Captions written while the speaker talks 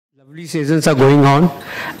Lovely sessions are going on.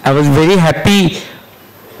 I was very happy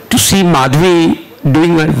to see Madhvi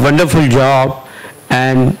doing a wonderful job.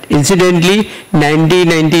 And incidentally,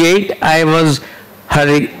 1998, I was her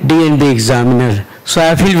D&D examiner. So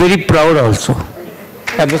I feel very proud also.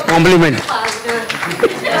 That was compliment.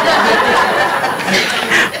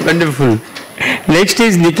 Wonderful. Next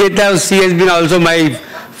is Nikita. She has been also my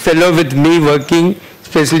fellow with me working,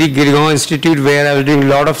 especially Girgaon Institute, where I was doing a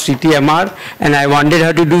lot of CTMR, and I wanted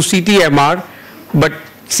her to do CTMR, but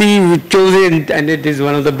she chose it, and it is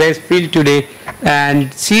one of the best field today.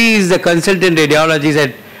 And she is the consultant radiologist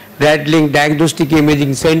at Radling Diagnostic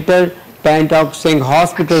Imaging Center, Tan Tock Seng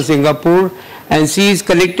Hospital, Singapore, and she is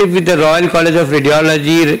connected with the Royal College of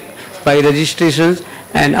Radiology by registrations,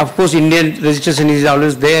 and of course Indian registration is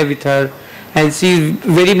always there with her. And she is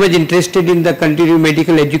very much interested in the continuing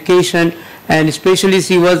medical education, and especially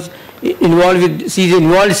she is involved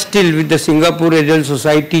still with the Singapore Radiological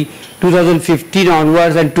Society 2015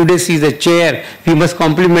 onwards, and today she is the chair. We must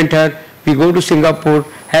compliment her. We go to Singapore,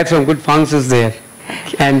 have some good functions there.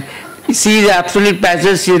 And she is absolute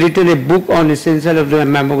passionate. She has written a book on essential of the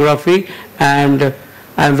mammography, and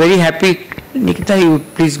I am very happy. Nikita, you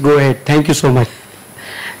please go ahead. Thank you so much.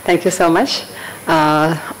 Thank you so much.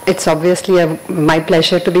 It's obviously my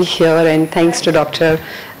pleasure to be here, and thanks to Dr.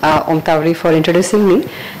 Om Tawri for introducing me.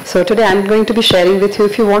 So today I'm going to be sharing with you,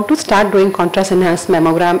 if you want to start doing contrast enhanced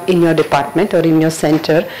mammogram in your department or in your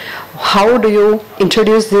center, how do you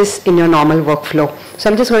introduce this in your normal workflow? So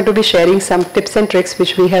I'm just going to be sharing some tips and tricks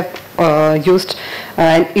which we have used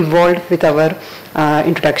and evolved with our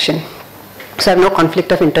introduction. So I have no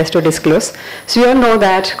conflict of interest to disclose. So you all know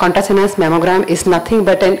that contrast enhanced mammogram is nothing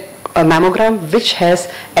but a mammogram which has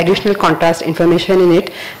additional contrast information in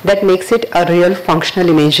it that makes it a real functional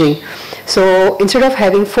imaging. So instead of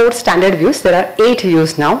having 4 standard views, there are 8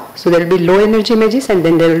 views now. So there will be low energy images, and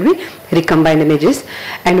then there will be recombined images.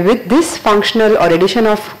 And with this functional or addition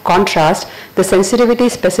of contrast, the sensitivity,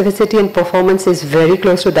 specificity and performance is very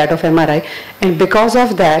close to that of MRI. And because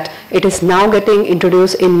of that, it is now getting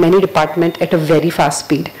introduced in many departments at a very fast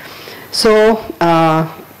speed. So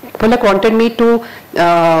Palak wanted me to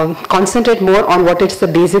concentrate more on what is the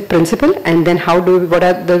basic principle, and then what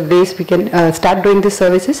are the ways we can start doing these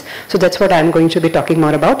services. So that's what I'm going to be talking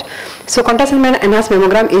more about. So contrast enhanced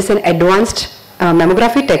mammogram is an advanced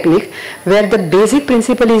mammography technique where the basic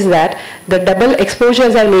principle is that the double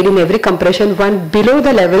exposures are made in every compression, one below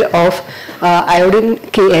the level of iodine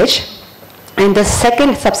KH, and the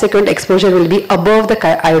second subsequent exposure will be above the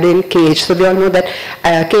iodine KH. So we all know that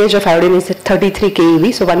KH of iodine is at 33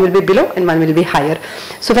 keV, so one will be below and one will be higher.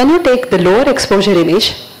 So when you take the lower exposure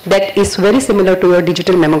image, that is very similar to your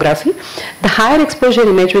digital mammography. The higher exposure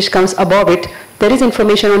image which comes above it, there is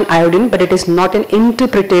information on iodine, but it is not an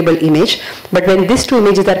interpretable image. But when these two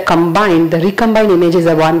images are combined, the recombined image is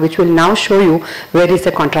the one which will now show you where is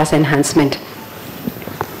the contrast enhancement.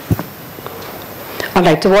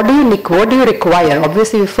 Alright, so what do you require?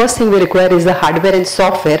 Obviously, the first thing we require is the hardware and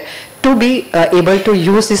software to be able to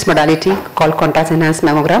use this modality called contrast enhanced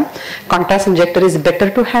mammogram. Contrast injector is better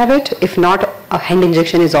to have it. If not, a hand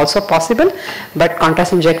injection is also possible, but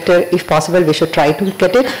contrast injector, if possible, we should try to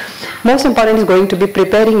get it. Most important is going to be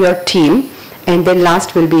preparing your team, and then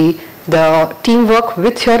last will be the teamwork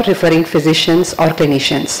with your referring physicians or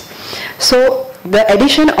clinicians. So the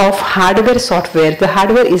addition of hardware software, the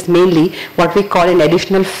hardware is mainly what we call an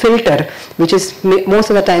additional filter, which is most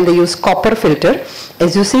of the time they use copper filter.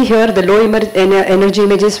 As you see here, the low energy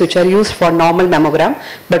images which are used for normal mammogram,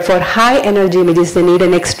 but for high energy images they need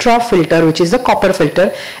an extra filter, which is the copper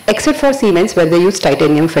filter, except for Siemens where they use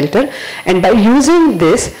titanium filter. And by using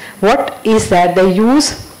this, what is that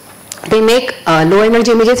they make low energy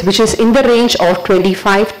images which is in the range of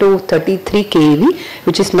 25 to 33 keV,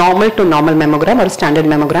 which is normal to normal mammogram or standard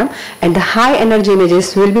mammogram, and the high energy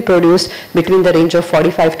images will be produced between the range of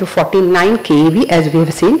 45 to 49 keV, as we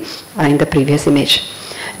have seen in the previous image.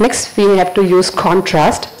 Next, we have to use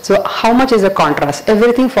contrast. So how much is the contrast?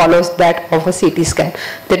 Everything follows that of a CT scan.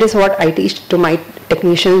 That is what I teach to my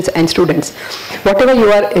technicians and students. Whatever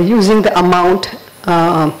you are using, the amount,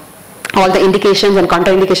 all the indications and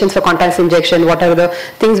contraindications for contrast injection, what are the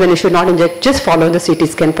things when you should not inject, just follow the CT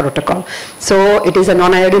scan protocol. So it is a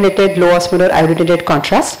non-iodinated, low osmolar iodinated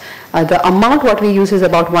contrast. The amount what we use is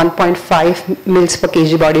about 1.5 mils per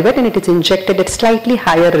kg body weight, and it is injected at slightly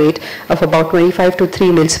higher rate of about 25 to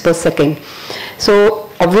 3 mils per second. So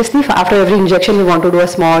obviously after every injection we want to do a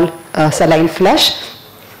small saline flush.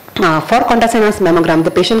 For contrast enhanced mammogram,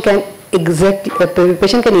 the patient can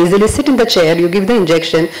easily sit in the chair, you give the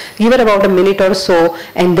injection, give her about a minute or so,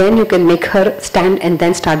 and then you can make her stand and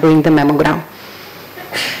then start doing the mammogram.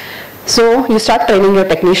 So you start training your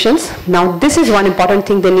technicians. Now this is one important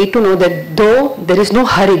thing they need to know, that though there is no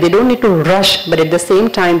hurry, they don't need to rush, but at the same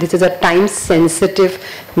time this is a time sensitive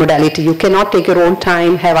modality. You cannot take your own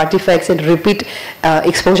time, have artifacts and repeat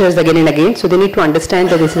exposures again and again. So they need to understand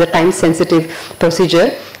that this is a time sensitive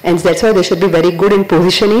procedure, and that's why they should be very good in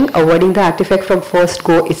positioning, avoiding the artifact from first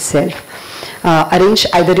go itself. Arrange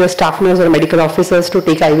either your staff nurse or medical officers to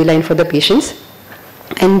take IV line for the patients.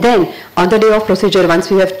 And then on the day of procedure,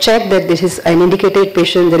 once we have checked that this is an indicated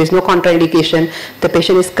patient, there is no contraindication, the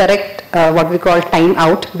patient is correct, what we call time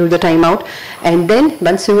out, do the time out. And then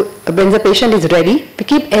when the patient is ready, we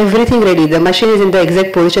keep everything ready. The machine is in the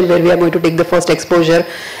exact position where we are going to take the first exposure.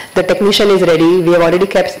 The technician is ready. We have already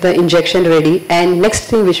kept the injection ready. And next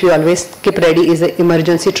thing which we always keep ready is the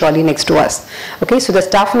emergency trolley next to us. Okay, so the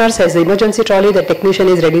staff nurse has the emergency trolley, the technician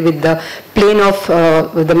is ready with the plane of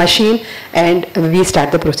the machine, and we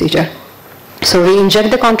start the procedure. So we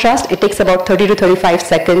inject the contrast. It takes about 30 to 35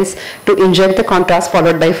 seconds to inject the contrast,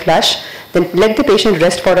 followed by flush. Then let the patient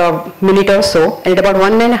rest for a minute or so. And at about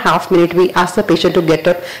 1.5 minutes, we ask the patient to get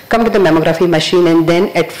up, come to the mammography machine, and then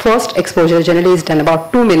at first exposure generally is done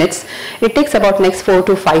about 2 minutes. It takes about next 4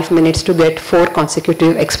 to 5 minutes to get 4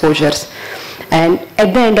 consecutive exposures. And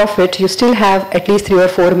at the end of it, you still have at least 3 or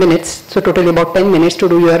 4 minutes, so totally about 10 minutes to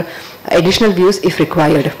do your additional views if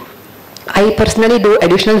required. I personally do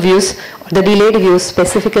additional views, the delayed views,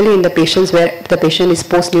 specifically in the patients where the patient is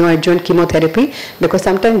post-neoadjuvant chemotherapy, because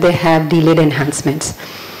sometimes they have delayed enhancements.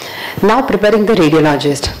 Now preparing the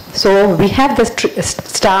radiologist. So we have the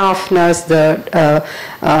staff nurse, the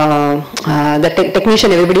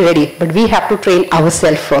technician, everybody ready, but we have to train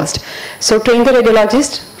ourselves first. So train the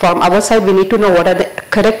radiologist. From our side, we need to know what are the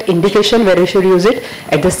correct indication where we should use it.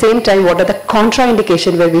 At the same time, what are the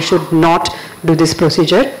contraindication where we should not do this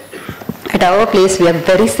procedure. At our place, we are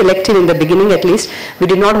very selective in the beginning at least. We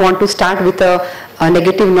did not want to start with a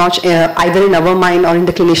negative notch either in our mind or in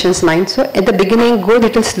the clinician's mind. So at the beginning, go a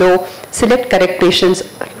little slow, select correct patients,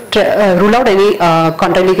 rule out any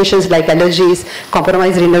contraindications like allergies,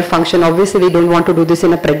 compromised renal function. Obviously, we don't want to do this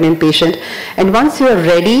in a pregnant patient. And once you are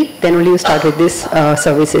ready, then only you start with these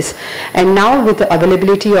services. And now with the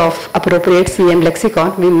availability of appropriate CM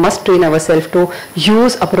lexicon, we must train ourselves to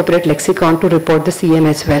use appropriate lexicon to report the CM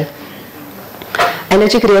as well.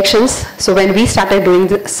 Allergic reactions. So when we started doing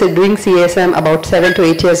CSM about 7 to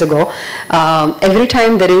 8 years ago, every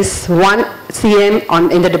time there is one CM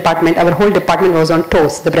in the department, our whole department was on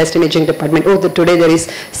toes, the breast imaging department. Oh, today there is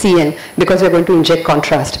CN because we're going to inject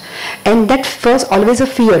contrast. And that was always a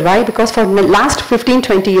fear. Why? Because for the last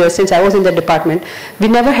 15-20 years since I was in the department, we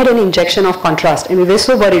never had an injection of contrast. And we were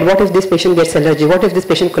so worried, what if this patient gets allergy? What if this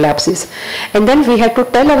patient collapses? And then we had to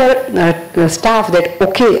tell our staff that,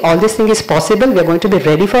 okay, all this thing is possible, we are going to be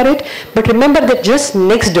ready for it. But remember that just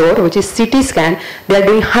next door, which is CT scan, they are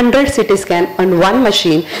doing 100 CT scan on one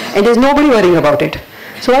machine, and there's nobody worrying about it.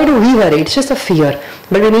 So why do we worry? It's just a fear.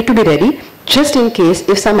 But we need to be ready just in case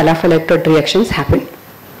if some anaphylactic reactions happen.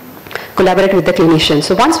 Collaborate with the clinician.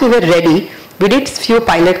 So once we were ready, we did few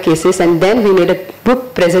pilot cases, and then we made a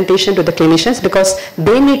good presentation to the clinicians because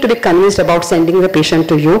they need to be convinced about sending the patient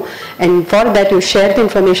to you. And for that, you share the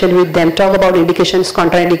information with them, talk about indications,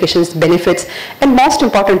 contraindications, benefits. And most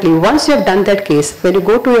importantly, once you have done that case, when you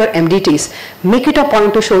go to your MDTs, make it a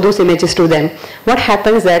point to show those images to them. What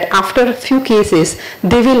happens that after a few cases,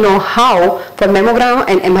 they will know how for mammogram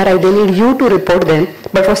and MRI, they need you to report them.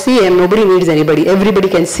 But for CM, nobody needs anybody. Everybody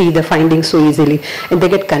can see the findings so easily, and they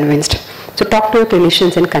get convinced. So talk to your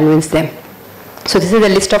clinicians and convince them. So this is a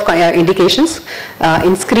list of indications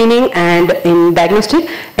in screening and in diagnostic.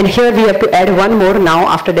 And here we have to add one more now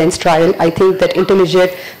after dense trial. I think that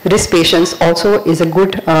intermediate risk patients also is a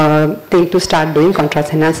good thing to start doing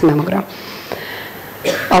contrast enhanced mammogram.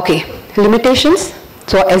 Okay, limitations.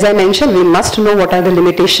 So as I mentioned, we must know what are the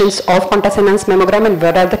limitations of contrast enhanced mammogram and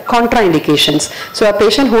what are the contraindications. So a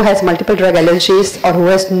patient who has multiple drug allergies or who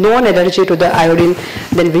has known allergy to the iodine,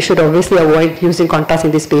 then we should obviously avoid using contrast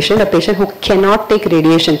in this patient. A patient who cannot take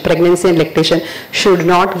radiation, pregnancy and lactation should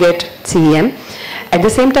not get CEM. At the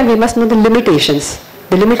same time, we must know the limitations.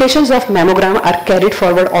 The limitations of mammogram are carried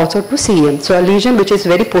forward also to CEM. So a lesion which is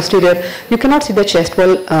very posterior, you cannot see the chest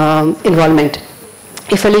wall involvement.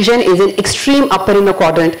 If a lesion is in extreme upper inner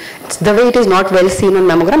quadrant, the way it is not well seen on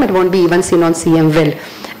mammogram, it won't be even seen on CM well.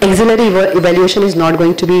 Axillary evaluation is not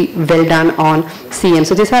going to be well done on CM.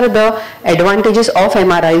 So these are the advantages of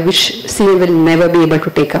MRI which CM will never be able to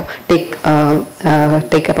take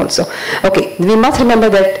up also. Okay, we must remember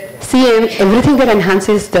that CM, everything that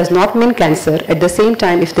enhances does not mean cancer. At the same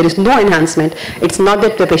time, if there is no enhancement, it's not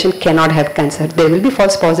that the patient cannot have cancer. There will be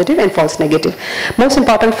false positive and false negative. Most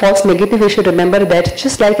important, false negative, we should remember that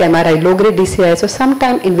just like MRI, low-grade DCI, so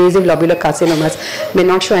sometimes invasive lobular carcinomas may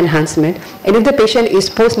not show enhancement. And if the patient is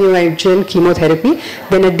post-neoadjuvant chemotherapy,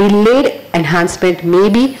 then a delayed enhancement may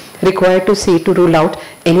be required to rule out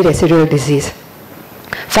any residual disease.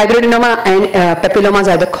 Fibroadenoma and papillomas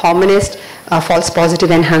are the commonest false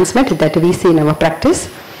positive enhancement that we see in our practice.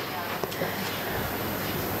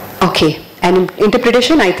 Okay, and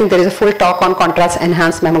interpretation, I think there is a full talk on contrast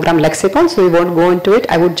enhanced mammogram lexicon, so we won't go into it.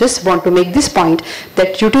 I would just want to make this point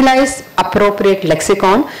that utilize appropriate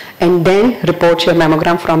lexicon and then report your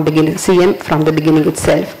mammogram from beginning, CM from the beginning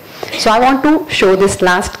itself. So I want to show this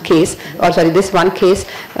last case, or sorry, this one case,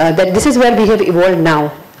 that this is where we have evolved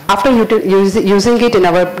now. After using it in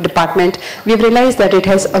our department, we've realized that it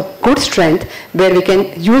has a good strength where we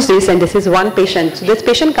can use this, and this is one patient. So this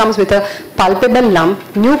patient comes with a palpable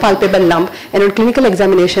lump, new palpable lump, and on clinical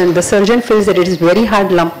examination, the surgeon feels that it is very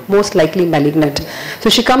hard lump, most likely malignant. So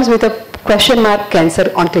she comes with a question mark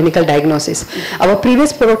cancer on clinical diagnosis. Our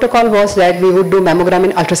previous protocol was that we would do mammogram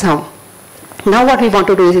and ultrasound. Now what we want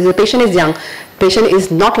to do is the patient is young, patient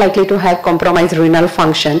is not likely to have compromised renal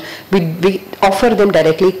function, we offer them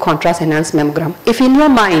directly contrast enhanced mammogram. If in your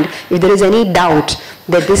mind, if there is any doubt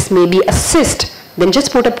that this may be a cyst, then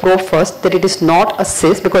just put a probe first that it is not a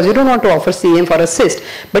cyst, because you don't want to offer CM for a cyst.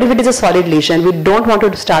 But if it is a solid lesion, we don't want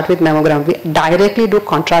to start with mammogram. We directly do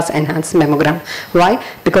contrast enhanced mammogram. Why?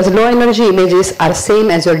 Because low energy images are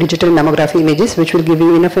same as your digital mammography images, which will give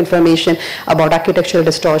you enough information about architectural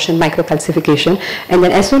distortion, microcalcification. And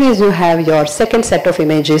then as soon as you have your second set of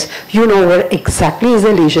images, you know where exactly is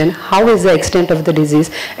the lesion, how is the extent of the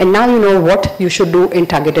disease, and now you know what you should do in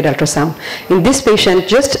targeted ultrasound. In this patient,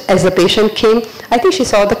 just as the patient came, I think she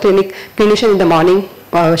saw the clinician in the morning.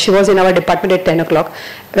 She was in our department at 10 o'clock.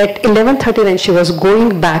 At 11:30 when she was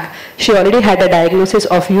going back, she already had a diagnosis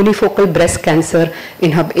of unifocal breast cancer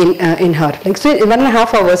in her. Like, so in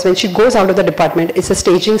 1.5 hours when she goes out of the department, it's a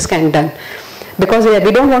staging scan done. Because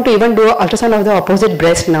we don't want to even do an ultrasound of the opposite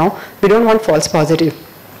breast now. We don't want false positive.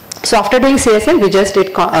 So after doing CSL, we just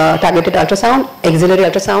did targeted ultrasound, axillary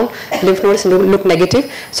ultrasound, lymph nodes look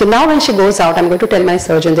negative. So now when she goes out, I'm going to tell my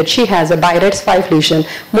surgeon that she has a BI-RADS 5 lesion,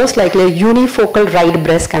 most likely a unifocal right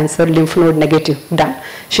breast cancer, lymph node negative, done.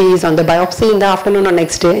 She is on the biopsy in the afternoon or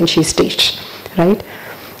next day and she's staged, right?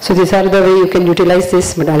 So these are the way you can utilize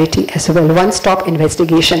this modality as well, one-stop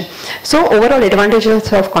investigation. So overall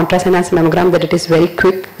advantages of contrast enhanced mammogram, that it is very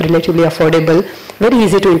quick, relatively affordable, very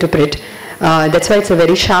easy to interpret. That's why it's a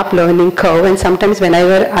very sharp learning curve, and sometimes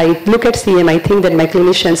whenever I look at CM, I think that my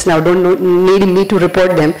clinicians now don't need me to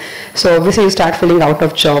report them. So obviously you start feeling out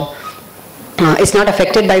of job. It's not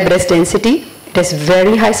affected by breast density. It has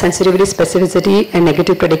very high sensitivity, specificity, and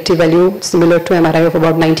negative predictive value, similar to MRI of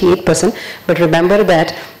about 98%. But remember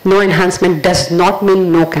that no enhancement does not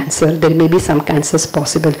mean no cancer. There may be some cancers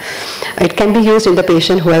possible. It can be used in the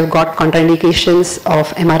patient who have got contraindications of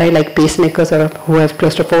MRI, like pacemakers or who have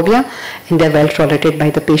claustrophobia, and they're well tolerated by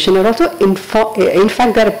the patient, or also in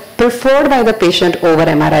fact they're preferred by the patient over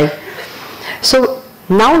MRI. So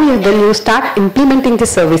now when you start implementing the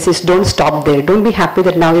services, don't stop there. Don't be happy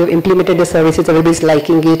that now you've implemented the services, everybody's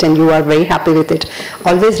liking it and you are very happy with it.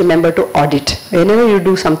 Always remember to audit. Whenever you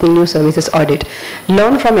do something new, services, audit.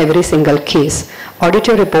 Learn from every single case. Audit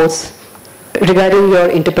your reports regarding your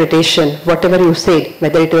interpretation, whatever you said,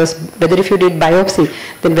 whether if you did biopsy,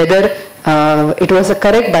 then whether it was a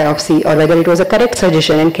correct biopsy or whether it was a correct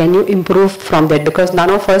suggestion, and can you improve from that, because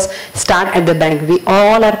none of us start at the bank. We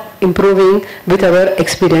all are improving with our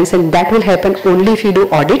experience, and that will happen only if you do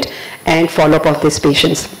audit and follow-up of these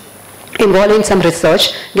patients. Involve in some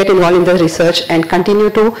research, get involved in the research and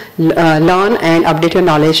continue to learn and update your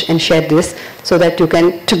knowledge and share this so that you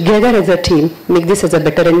can together as a team make this as a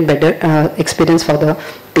better and better experience for the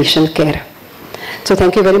patient care. So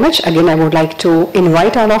thank you very much. Again, I would like to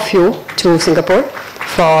invite all of you to Singapore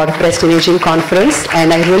for breast imaging conference,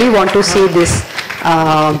 and I really want to see this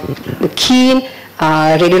keen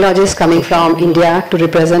radiologists coming from India to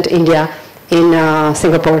represent India in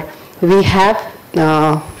Singapore.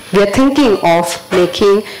 We are thinking of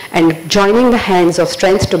making and joining the hands of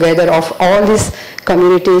strength together of all these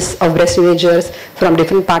communities of breast imagers from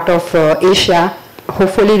different parts of Asia.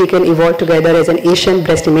 Hopefully we can evolve together as an Asian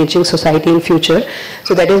breast imaging society in future.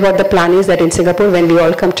 So that is what the plan is, that in Singapore when we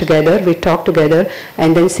all come together, we talk together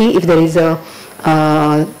and then see if there is a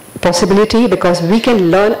possibility, because we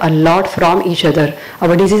can learn a lot from each other.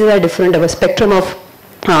 Our diseases are different, our spectrum of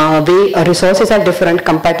resources are different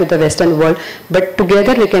compared to the Western world, but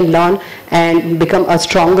together we can learn and become a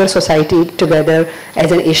stronger society together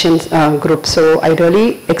as an Asian group. So I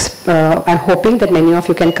really, I'm hoping that many of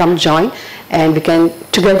you can come join and we can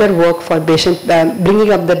together work for patient,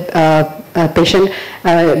 bringing up the patient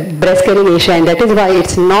breast care in Asia, and that is why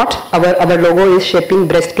it's not, our logo is shaping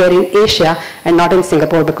breast care in Asia and not in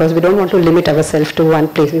Singapore, because we don't want to limit ourselves to one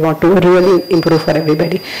place. We want to really improve for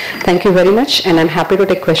everybody. Thank you very much, and I'm happy to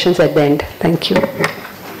take questions at the end. Thank you.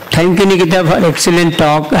 Thank you, Nikita, for excellent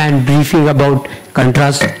talk and briefing about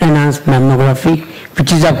contrast enhanced mammography,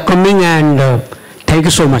 which is upcoming, and thank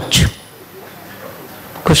you so much.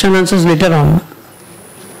 Question answers later on.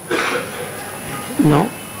 No?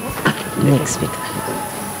 Next speaker.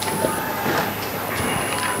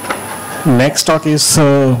 Next talk is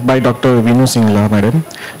by Dr. Vinu Singla, madam.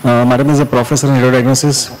 Madam is a professor in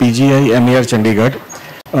radiodiagnosis, PGI, MER, Chandigarh.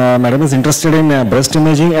 Madam is interested in breast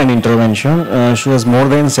imaging and intervention. She has more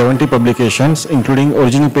than 70 publications, including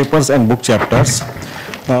original papers and book chapters.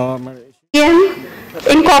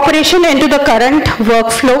 Incorporation into the current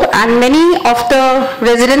workflow, and many of the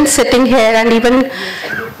residents sitting here and even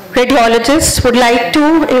radiologists would like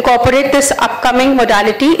to incorporate this upcoming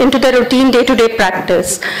modality into the routine day-to-day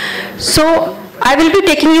practice. So I will be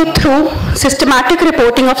taking you through systematic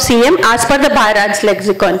reporting of CM as per the BIRADS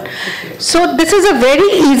lexicon. So this is a very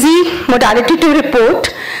easy modality to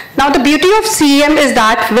report. Now the beauty of CM is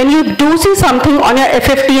that when you do see something on your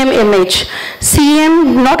FFTM image,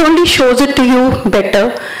 CM not only shows it to you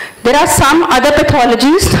better, there are some other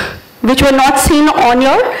pathologies which were not seen on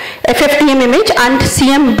your FFTM image, and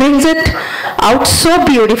CM brings it out so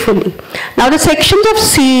beautifully. Now the sections of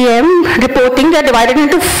CM reporting, they are divided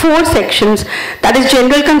into 4 sections, that is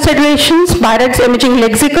general considerations, BIRADS imaging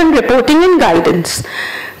lexicon, reporting and guidance.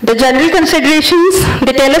 The general considerations,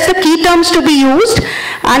 they tell us the key terms to be used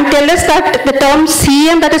and tell us that the term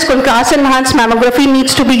CM, that is contrast enhanced mammography,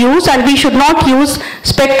 needs to be used, and we should not use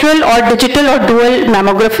spectral or digital or dual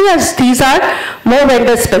mammography, as these are more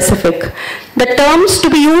vendor specific. The terms to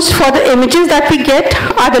be used for the images that we get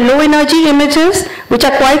are the low energy images, which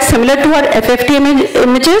are quite similar to our FFT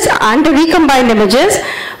images, and the recombined images,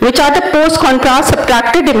 which are the post-contrast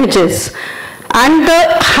subtracted images. And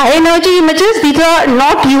the high energy images, these are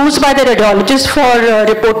not used by the radiologist for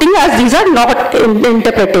reporting, as these are not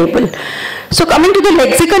interpretable. So coming to the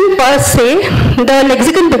lexicon per se, the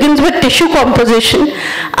lexicon begins with tissue composition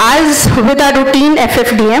as with our routine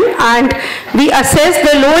FFDM, and we assess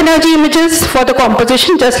the low energy images for the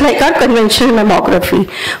composition just like our conventional mammography.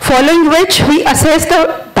 Following which we assess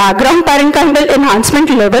the background parenchymal enhancement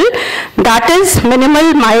level, that is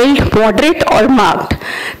minimal, mild, moderate or marked.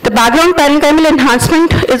 The background parenchymal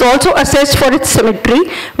enhancement is also assessed for its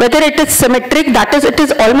symmetry, whether it is symmetric, that is it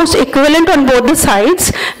is almost equivalent on both the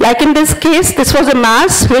sides. Like in this case, this was a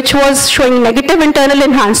mass which was showing negative internal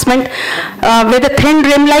enhancement with a thin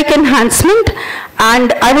rim-like enhancement,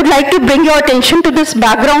 and I would like to bring your attention to this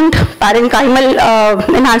background parenchymal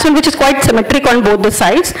enhancement, which is quite symmetric on both the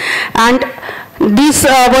sides. And these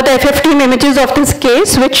were the FFTM images of this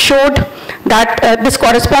case, which showed that this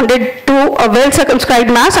corresponded to a well-circumscribed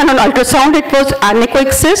mass, and on ultrasound it was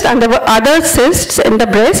anechoic cyst, and there were other cysts in the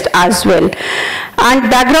breast as well. And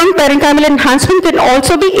background parenchymal enhancement can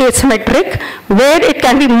also be asymmetric, where it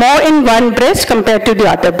can be more in one breast compared to the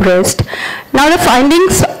other breast. Now the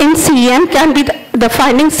findings in CM can be the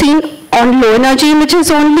findings seen on low energy images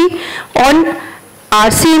only, on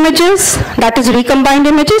RC images, that is recombined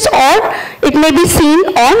images, or it may be seen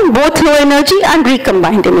on both low energy and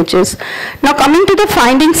recombined images. Now coming to the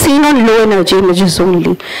findings seen on low energy images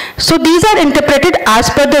only. So these are interpreted as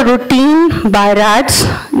per the routine BIRADS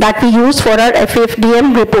that we use for our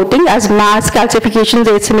FFDM reporting as mass, calcifications,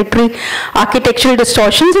 asymmetry, architectural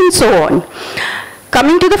distortions and so on.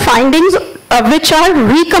 Coming to the findings which are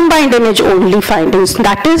recombined image only findings,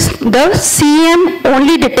 that is the CM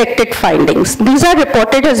only detected findings. These are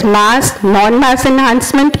reported as mass, non-mass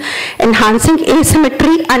enhancement, enhancing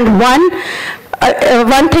asymmetry, and one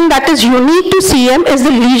thing that is unique to CM is the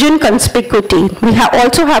lesion conspicuity. We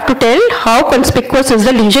also have to tell how conspicuous is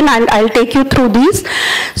the lesion, and I'll take you through these.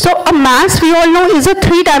 So a mass, we all know, is a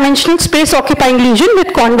 3-dimensional space occupying lesion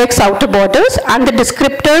with convex outer borders, and the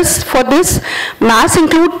descriptors for this mass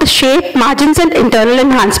include the shape, margins and internal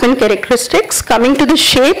enhancement characteristics. Coming to the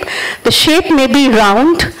shape may be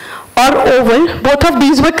round or oval. Both of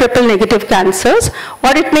these were triple negative cancers,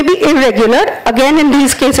 or it may be irregular, again in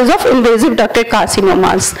these cases of invasive ductal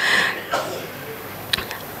carcinomas.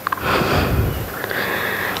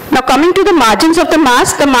 Now Now coming to the margins of the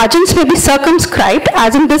mass, the margins may be circumscribed,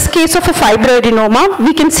 as in this case of a fibroadenoma,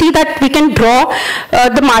 we can see that we can draw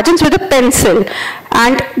the margins with a pencil.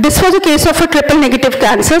 And this was a case of a triple negative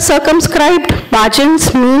cancer. Circumscribed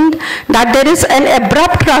margins mean that there is an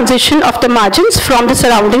abrupt transition of the margins from the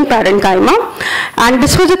surrounding parenchyma. And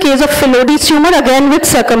this was a case of Phyllodes tumor, again with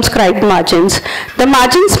circumscribed margins. The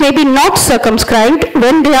margins may be not circumscribed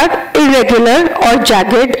when they are irregular or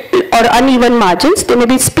jagged or uneven margins. They may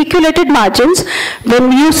be spiculated margins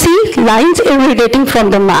when you see lines irradiating from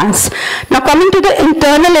the mass. Now coming to the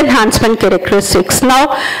internal enhancement characteristics.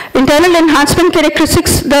 Now internal enhancement characteristics,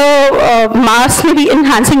 the mass may be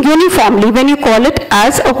enhancing uniformly when you call it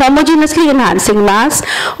as a homogeneously enhancing mass,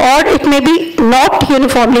 or it may be not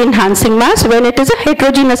uniformly enhancing mass when it is a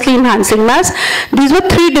heterogeneously enhancing mass. These were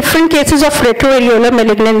 3 different cases of retroareolar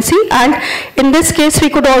malignancy, and in this case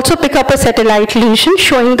we could also pick up a satellite lesion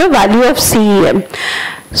showing the value of CEM.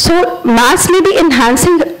 So mass may be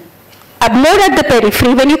enhancing more at the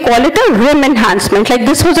periphery when you call it a rim enhancement. Like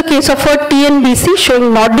this was a case of a TNBC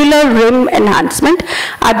showing nodular rim enhancement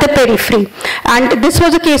at the periphery. And this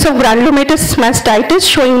was a case of granulomatous mastitis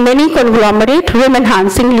showing many conglomerate rim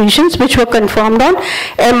enhancing lesions which were confirmed on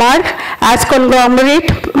MR as conglomerate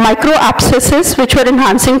microabscesses which were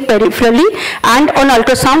enhancing peripherally, and on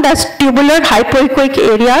ultrasound as tubular hypoechoic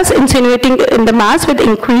areas insinuating in the mass with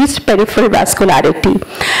increased peripheral vascularity.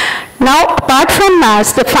 Now, apart from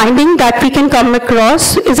mass, the finding that we can come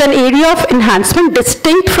across is an area of enhancement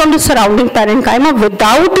distinct from the surrounding parenchyma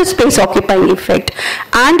without the space occupying effect,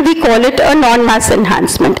 and we call it a non-mass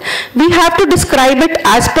enhancement. We have to describe it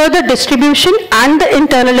as per the distribution and the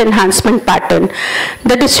internal enhancement pattern.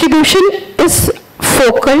 The distribution is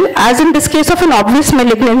focal, as in this case of an obvious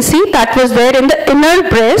malignancy that was there in the inner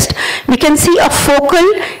breast. We can see a focal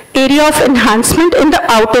area of enhancement in the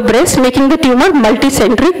outer breast, making the tumor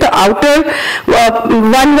multicentric. The outer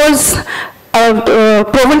one was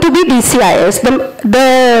proven to be DCIS.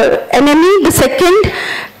 The enemy, the second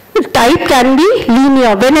type, can be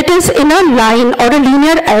linear when it is in a line or a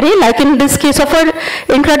linear array, like in this case of a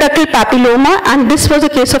intraductal papilloma, and this was a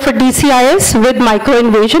case of a DCIS with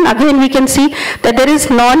microinvasion. Again, we can see that there is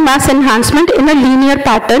non-mass enhancement in a linear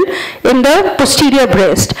pattern in the posterior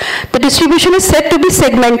breast. The distribution is said to be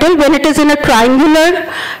segmental when it is in a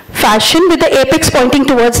triangular fashion with the apex pointing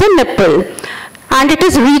towards the nipple. And it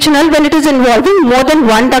is regional when it is involving more than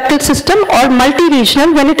one ductal system, or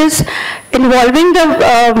multi-regional when it is involving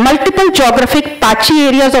the multiple geographic patchy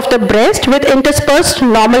areas of the breast with interspersed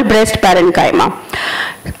normal breast parenchyma.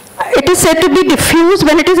 It is said to be diffuse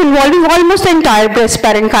when it is involving almost the entire breast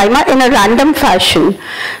parenchyma in a random fashion.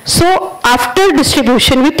 So after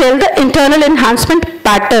distribution, we tell the internal enhancement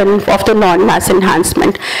pattern of the non-mass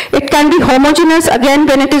enhancement. It can be homogeneous again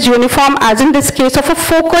when it is uniform, as in this case of a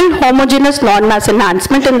focal homogeneous non-mass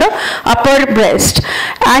enhancement in the upper breast.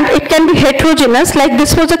 And it can be heterogeneous, like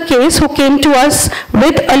this was a case who came to us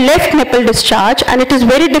with a left nipple discharge, and it is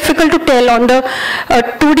very difficult to tell on the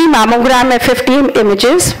 2D mammogram FFTM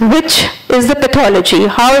images which is the pathology.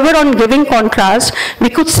 However, on giving contrast, we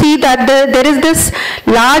could see that there is this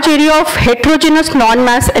large area of heterogeneous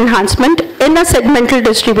non-mass enhancement in a segmental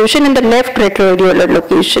distribution in the left retroareolar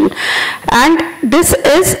location. And this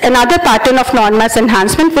is another pattern of non-mass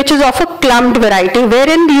enhancement which is of a clumped variety,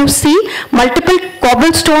 wherein you see multiple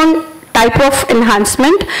cobblestone type of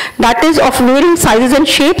enhancement that is of varying sizes and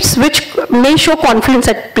shapes which may show confluence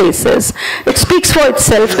at places. It speaks for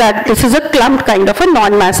itself that this is a clumped kind of a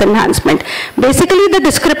non-mass enhancement. Basically, the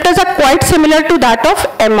descriptors are quite similar to that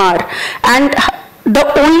of MR, and the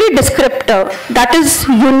only descriptor that is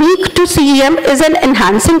unique to CEM is an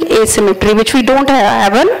enhancing asymmetry, which we don't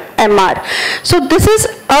have an MR. So this is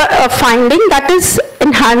a finding that is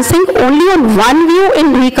enhancing only on one view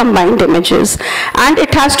in recombined images, and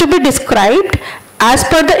it has to be described as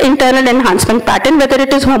per the internal enhancement pattern, whether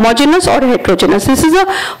it is homogeneous or heterogeneous. This is a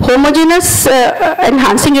homogeneous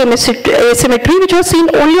enhancing asymmetry which was seen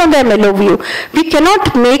only on the MLO view. We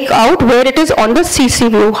cannot make out where it is on the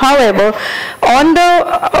CC view. However, on the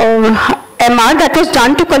MR that was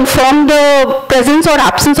done to confirm the presence or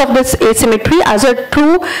absence of this asymmetry as a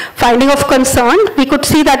true finding of concern, we could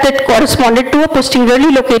see that it corresponded to a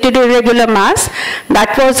posteriorly located irregular mass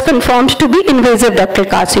that was confirmed to be invasive ductal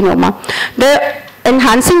carcinoma. The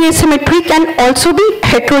enhancing asymmetry can also be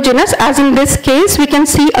heterogeneous, as in this case we can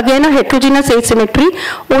see again a heterogeneous asymmetry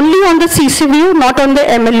only on the CC view, not on the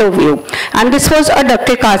MLO view, and this was a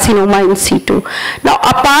ductal carcinoma in situ. Now,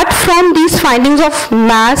 apart from these findings of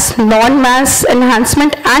mass, non-mass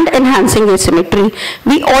enhancement and enhancing asymmetry,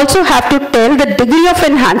 we also have to tell the degree of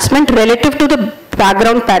enhancement relative to the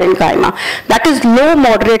background parenchyma, that is low,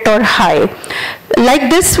 moderate or high. Like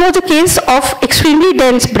this was a case of extremely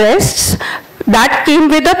dense breasts that came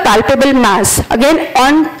with a palpable mass. Again,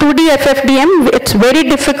 on 2D FFDM, it's very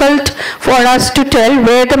difficult for us to tell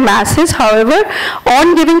where the mass is. However,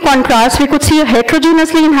 on giving contrast, we could see a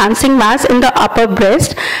heterogeneously enhancing mass in the upper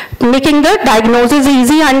breast, making the diagnosis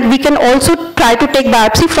easy, and we can also try to take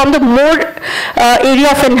biopsy from the more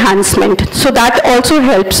area of enhancement. So that also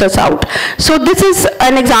helps us out. So this is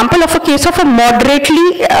an example of a case of a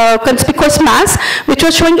moderately conspicuous mass, which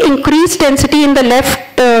was showing increased density in the left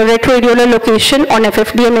retroareolar location on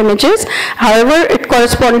FFDM images. However, it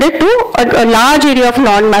corresponded to a large area of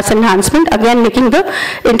non-mass enhancement, again making the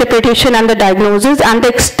interpretation and the diagnosis and the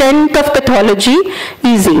extent of pathology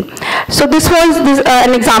easy. So this was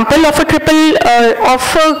an example of a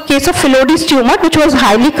case of Phyllodes tumor, which was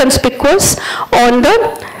highly conspicuous on the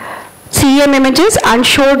CEM images and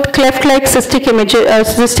showed cleft-like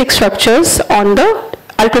cystic structures on the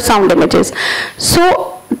ultrasound images.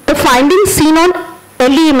 So the findings seen on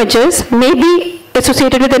LE images may be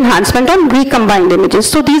associated with enhancement on recombined images.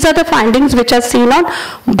 So these are the findings which are seen on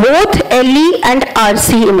both LE and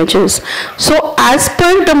RC images. So as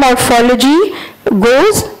per the morphology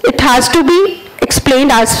goes, it has to be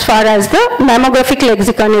explained as far as the mammographic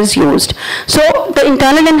lexicon is used. So the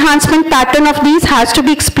internal enhancement pattern of these has to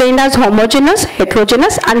be explained as homogeneous,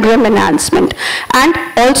 heterogeneous and rim enhancement. And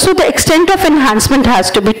also the extent of enhancement has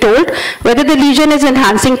to be told, whether the lesion is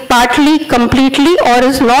enhancing partly, completely or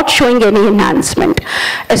is not showing any enhancement.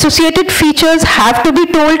 Associated features have to be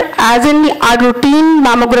told as in our routine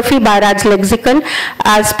mammography BI-RADS lexicon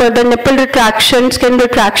as per the nipple retraction, skin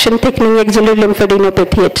retraction, thickening, axillary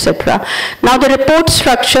lymphadenopathy, etc. Now the report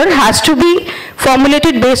structure has to be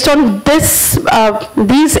formulated based on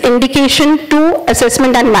these indication to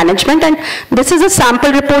assessment and management, and this is a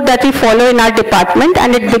sample report that we follow in our department,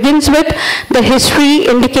 and it begins with the history,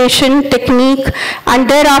 indication, technique, and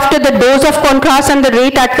thereafter the dose of contrast and the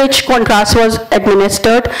rate at which contrast was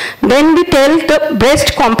administered. Then we tell the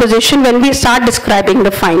breast composition when we start describing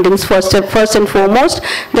the findings first and foremost.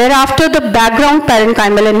 Thereafter the background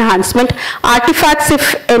parenchymal enhancement, artifacts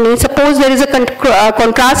if any. Suppose there is a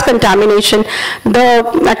contrast contamination,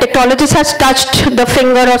 the technologist has touched the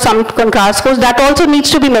finger or some contrast course, that also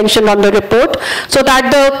needs to be mentioned on the report, so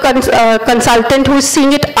that the consultant who is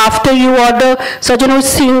seeing it after you or the surgeon who is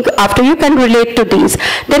seeing after you can relate to these.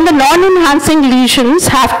 Then the non-enhancing lesions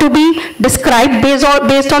have to be described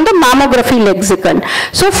based on the mammography lexicon.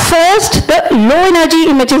 So first the low energy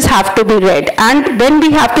images have to be read, and then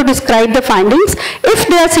we have to describe the findings if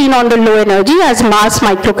they are seen on the low energy as mass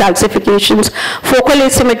microcalcifications, focal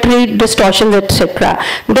asymmetry, distortions, etc.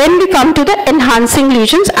 Then we come to the enhancing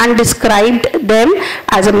lesions and described them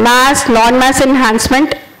as a mass, non-mass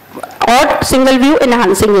enhancement or single view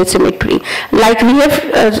enhancing asymmetry, like we have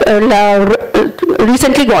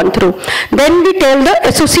recently gone through. Then we tell the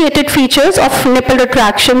associated features of nipple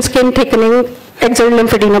retraction, skin thickening, axillary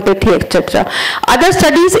lymphadenopathy, etc. Other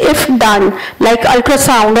studies, if done, like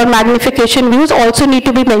ultrasound or magnification views, also need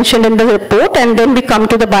to be mentioned in the report, and then we come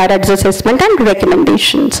to the BI-RADS assessment and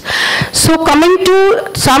recommendations. So coming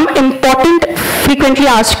to some important frequently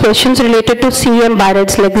asked questions related to CEM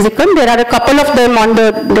BI-RADS lexicon, there are a couple of them on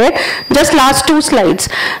there, just last 2 slides.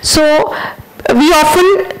 So we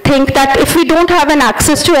often think that if we don't have an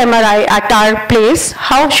access to MRI at our place,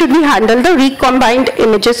 how should we handle the recombined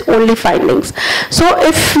images only findings? So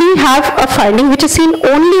if we have a finding which is seen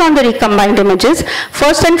only on the recombined images,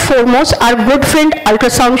 first and foremost our good friend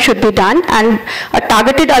ultrasound should be done, and a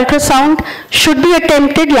targeted ultrasound should be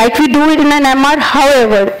attempted like we do it in an MR.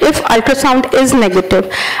 However, if ultrasound is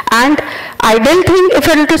negative, and ideal thing, if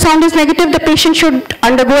an ultrasound is negative, the patient should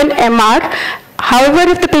undergo an MR. However,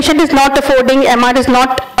 if the patient is not affording, MR is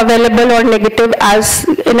not available or negative as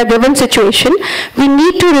in a given situation, we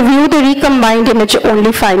need to review the recombined image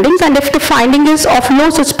only findings, and if the finding is of low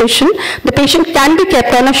suspicion, the patient can be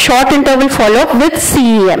kept on a short interval follow-up with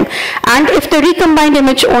CEM. And if the recombined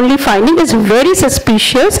image only finding is very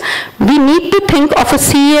suspicious, we need to think of a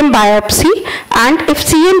CEM biopsy, and if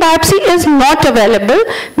CEM biopsy is not available,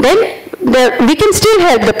 then we can still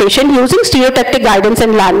help the patient using stereotactic guidance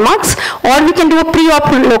and landmarks, or we can do a pre-op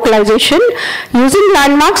localization using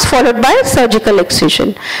landmarks followed by surgical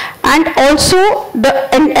excision. And also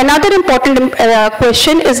another important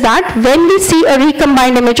question is that when we see a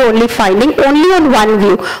recombined image only finding only on one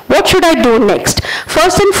view, what should I do next?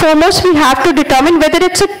 First and foremost, we have to determine whether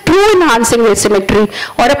it's a true enhancing asymmetry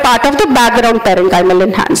or a part of the background parenchymal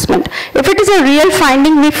enhancement. If it is a real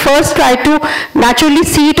finding, we first try to naturally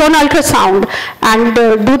see it on ultrasound ultrasound and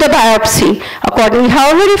do the biopsy accordingly.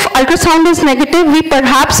 However, if ultrasound is negative, we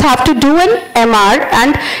perhaps have to do an MR,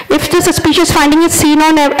 and if the suspicious finding is seen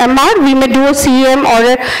on MR, we may do a CM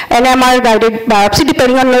or an MR guided biopsy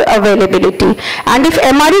depending on the availability. And if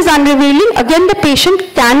MR is unrevealing, again the patient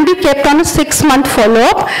can be kept on a 6-month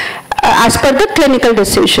follow-up as per the clinical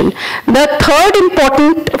decision. The third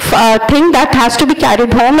important thing that has to be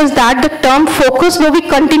carried home is that the term focus, though we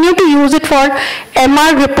continue to use it for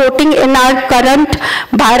MR reporting in our current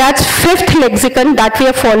BIRAT's 5th lexicon that we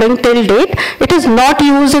are following till date, it is not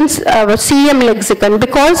used in CM lexicon,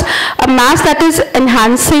 because a mass that is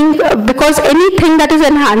enhancing, because anything that is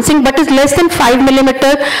enhancing but is less than 5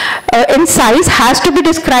 millimeter in size has to be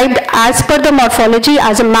described as per the morphology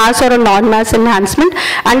as a mass or a non-mass enhancement,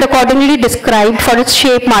 and accordingly described for its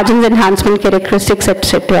shape, margins, enhancement characteristics,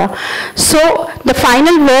 etc. So the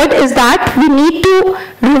final word is that we need to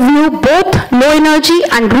review both low energy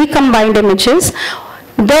and recombined images.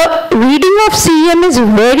 The reading of CEM is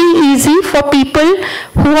very easy for people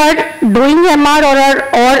who are doing MR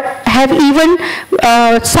or have even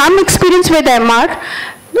some experience with MR.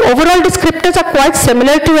 Overall descriptors are quite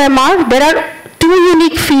similar to MR. There are two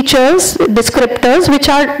unique features, descriptors, which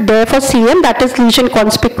are there for CM, that is lesion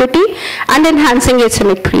conspicuity and enhancing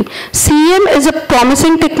asymmetry. CM is a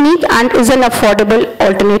promising technique and is an affordable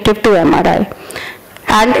alternative to MRI.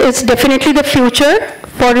 And it's definitely the future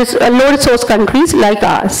for low resource countries like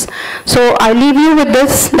ours. So I leave you with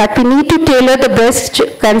this, that we need to tailor the breast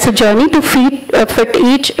cancer journey to fit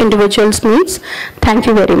each individual's needs. Thank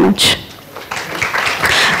you very much.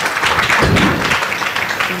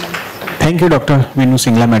 Thank you, Dr. Vinu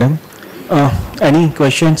Singla, madam. Any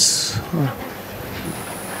questions?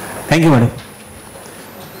 Thank you, madam.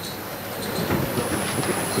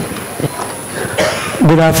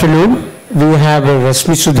 Good afternoon. We have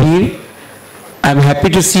Rashmi Sudhir. I'm happy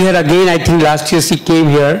to see her again. I think last year she came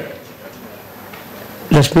here.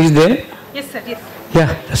 Rashmi is there? Yes, sir. Yes.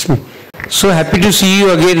 Yeah, Rashmi. So happy to see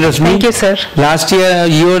you again, Rashmi. Thank you, sir. Last year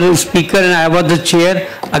you were the speaker and I was the chair.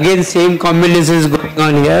 Again, same combination is going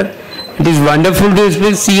on here. It is wonderful to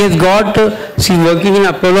explain. She's working in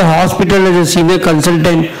Apollo Hospital as a senior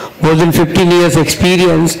consultant, more than 15 years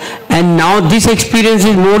experience, and now this experience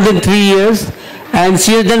is more than 3 years, and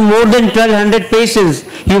she has done more than 1200 patients.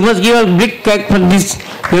 You must give a big cake for this,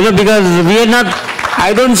 because we are not,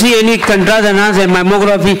 I don't see any contrast enhanced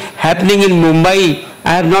mammography happening in Mumbai.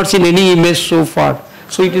 I have not seen any image so far.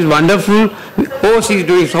 So it is wonderful. Oh, she's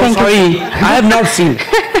doing so. Thank sorry. you. I have not seen.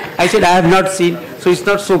 I said I have not seen. So it's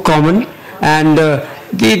not so common. And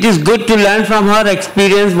it is good to learn from her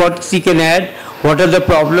experience what she can add, what are the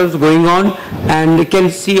problems going on, and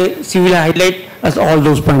she will highlight us all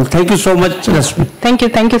those points. Thank you so much, Rashmi.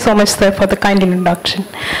 Thank you so much, sir, for the kind introduction.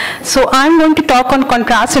 So I'm going to talk on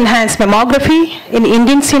contrast enhanced mammography in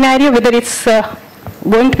Indian scenario, whether it's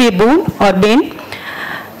going to be a boon or bane.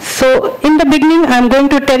 So in the beginning, I'm going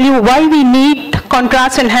to tell you why we need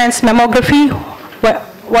contrast enhanced mammography,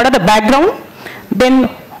 what are the background, then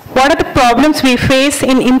what are the problems we face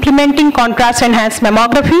in implementing contrast enhanced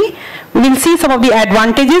mammography. We'll see some of the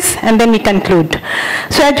advantages and then we conclude.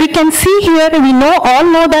 So as we can see here, we all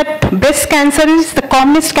know that breast cancer is the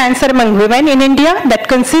commonest cancer among women in India, that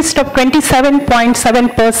consists of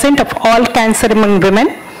 27.7% of all cancer among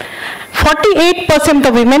women. 48%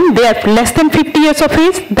 of women, they are less than 50 years of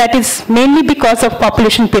age. That is mainly because of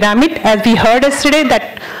population pyramid. As we heard yesterday,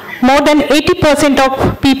 that more than 80%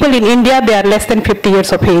 of people in India, they are less than 50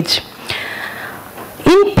 years of age.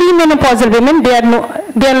 In premenopausal women, they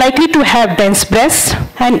are likely to have dense breasts,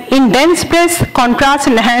 and in dense breasts, contrast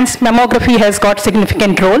enhanced mammography has got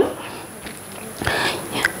significant role.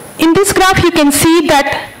 In this graph, you can see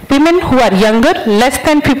that women who are younger, less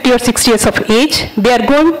than 50 or 60 years of age, they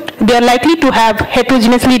are likely to have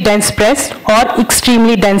heterogeneously dense breasts or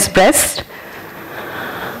extremely dense breasts.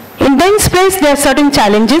 In dense breasts, there are certain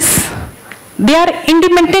challenges. They are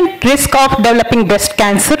independent risk of developing breast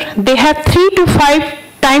cancer. They have 3 to 5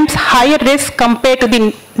 times higher risk compared to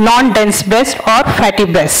the non-dense breast or fatty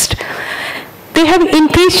breast. They have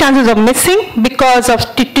increased chances of missing because of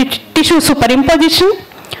tissue superimposition.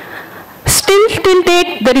 Still till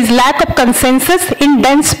date, there is lack of consensus in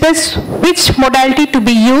dense breast which modality to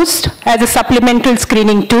be used as a supplemental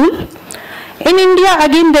screening tool. In India,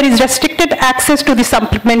 again, there is restricted access to the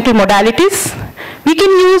supplemental modalities. We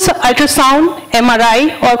can use ultrasound,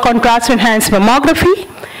 MRI, or contrast-enhanced mammography.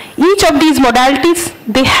 Each of these modalities,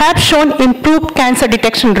 they have shown improved cancer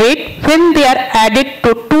detection rate when they are added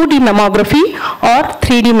to 2D mammography or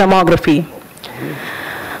 3D mammography.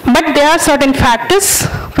 But there are certain factors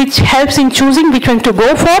which helps in choosing which one to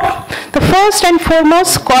go for. The first and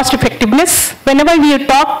foremost, cost effectiveness. Whenever you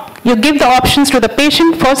talk, you give the options to the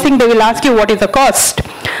patient, first thing they will ask you what is the cost.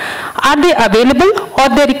 Are they available, or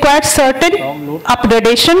they require certain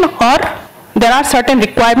upgradation, or there are certain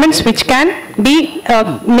requirements which can be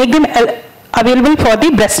make them available for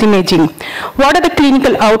the breast imaging. What are the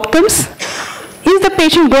clinical outcomes? Is the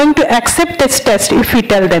patient going to accept this test if we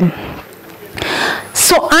tell them?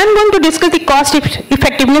 So I'm going to discuss the cost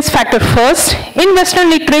effectiveness factor first. In Western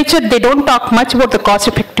literature, they don't talk much about the cost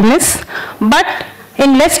effectiveness, but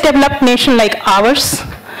in less developed nation like ours,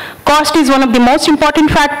 cost is one of the most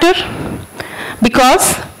important factor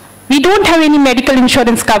because we don't have any medical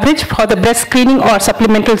insurance coverage for the breast screening or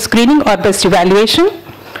supplemental screening or breast evaluation.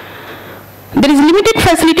 There is limited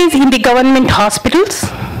facilities in the government hospitals.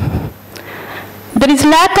 There is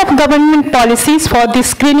lack of government policies for the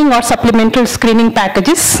screening or supplemental screening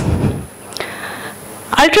packages.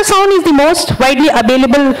 Ultrasound is the most widely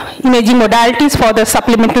available imaging modalities for the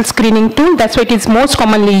supplemental screening tool. That's why it is most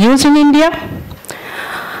commonly used in India.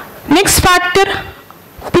 Next factor,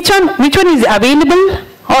 which one is available,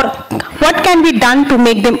 or what can be done to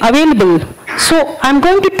make them available? So I'm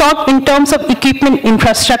going to talk in terms of equipment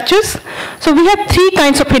infrastructures. So we have three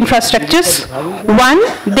kinds of infrastructures. One,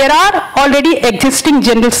 there are already existing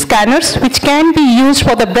general scanners which can be used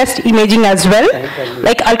for the breast imaging as well,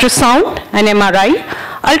 like ultrasound and MRI.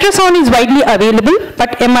 Ultrasound is widely available,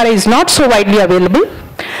 but MRI is not so widely available.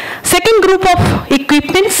 Second group of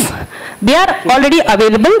equipments, they are already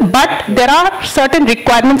available, but there are certain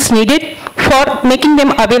requirements needed for making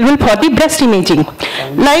them available for the breast imaging.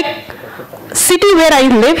 Like city where I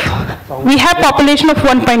live, we have population of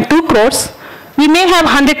 1.2 crores. We may have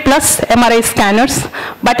 100 plus MRI scanners,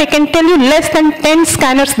 but I can tell you less than 10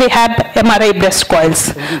 scanners they have MRI breast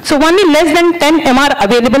coils. So only less than 10 MR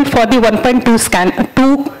available for the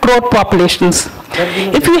 1.2 crore populations.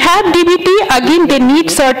 If you have DBT, again they need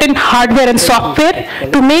certain hardware and software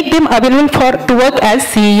to make them available to work as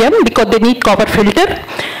CEM because they need copper filter.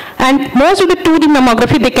 And most of the 2D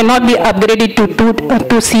mammography, they cannot be upgraded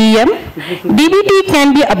to CEM. DBT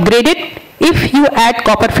can be upgraded if you add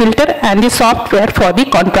copper filter and the software for the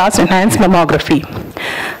contrast enhanced mammography.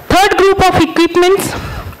 Third group of equipments,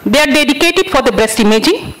 they are dedicated for the breast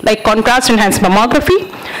imaging, like contrast enhanced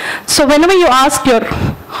mammography. So whenever you ask your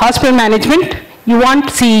hospital management, you want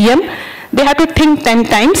CEM, they have to think 10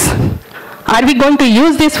 times. Are we going to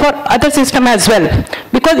use this for other system as well?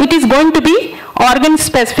 Because it is going to be organ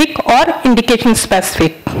specific or indication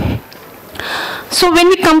specific. So when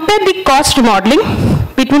we compare the cost modeling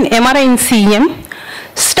between MRI and CEM,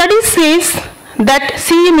 study says that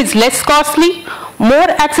CEM is less costly, more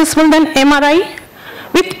accessible than MRI,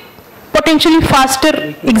 with potentially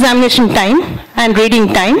faster examination time and reading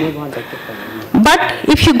time. But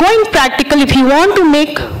if you go in practical, if you want to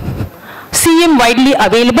make CEM widely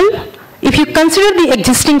available, if you consider the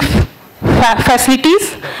existing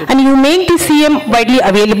facilities and you make the CEM widely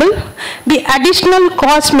available, the additional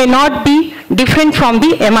cost may not be different from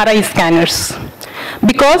the MRI scanners,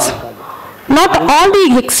 because not all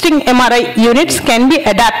the existing MRI units can be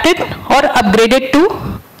adapted or upgraded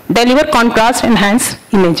to deliver contrast enhanced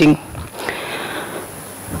imaging.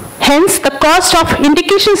 Hence, the cost of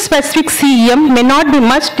indication specific CEM may not be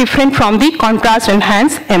much different from the contrast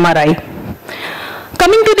enhanced MRI.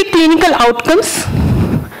 Coming to the clinical outcomes,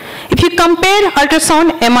 if you compare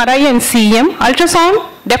ultrasound, MRI and CEM, ultrasound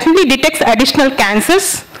definitely detects additional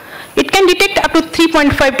cancers. It can detect up to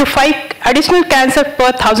 3.5 to 5 additional cancers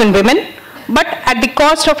per 1,000 women, but at the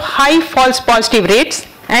cost of high false positive rates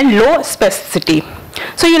and low specificity.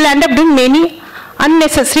 So you'll end up doing many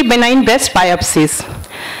unnecessary benign breast biopsies.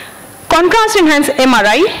 Contrast enhanced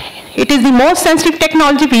MRI, it is the most sensitive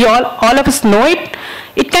technology, we all of us know it.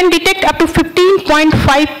 It can detect up to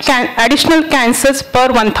 15.5 additional cancers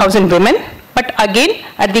per 1,000 women, but again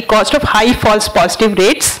at the cost of high false positive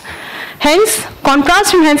rates. Hence,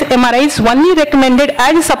 contrast enhanced MRI is only recommended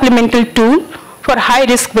as a supplemental tool for high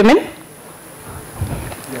risk women.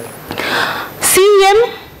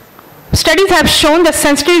 CEM studies have shown the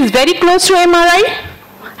sensitivity is very close to MRI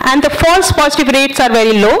and the false positive rates are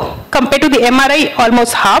very low compared to the MRI,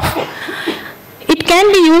 almost half. It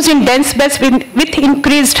can be used in dense breasts with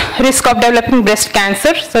increased risk of developing breast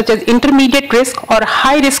cancer, such as intermediate risk or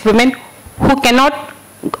high risk women who cannot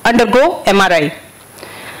undergo MRI.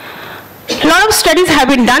 A lot of studies have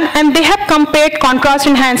been done and they have compared contrast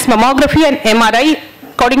enhanced mammography and MRI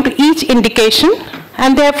according to each indication,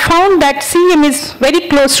 and they have found that CEM is very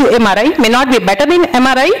close to MRI, may not be better than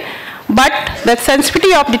MRI, but the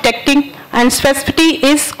sensitivity of detecting and specificity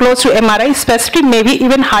is close to MRI. Specificity may be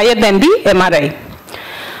even higher than the MRI.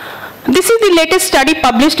 This is the latest study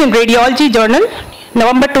published in Radiology Journal,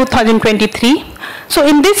 November 2023. So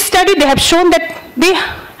in this study, they have shown that they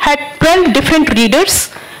had 12 different readers.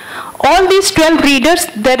 All these 12 readers,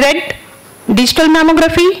 they read digital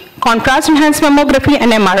mammography, contrast-enhanced mammography,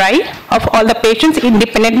 and MRI of all the patients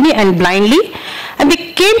independently and blindly. And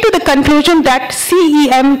they came to the conclusion that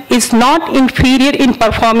CEM is not inferior in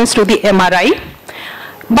performance to the MRI,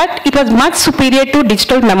 but it was much superior to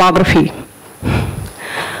digital mammography.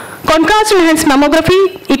 Contrast-enhanced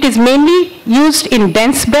mammography, it is mainly used in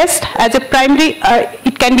dense breast as a primary,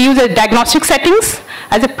 it can be used as diagnostic settings,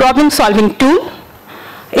 as a problem-solving tool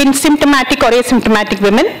in symptomatic or asymptomatic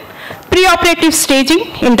women, preoperative staging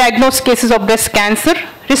in diagnosed cases of breast cancer,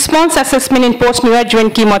 response assessment in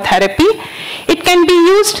post-neoadjuvant chemotherapy. It can be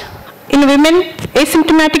used in women,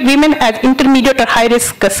 asymptomatic women, as intermediate or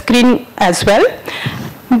high-risk screening as well.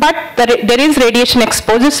 But there is radiation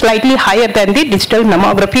exposure slightly higher than the digital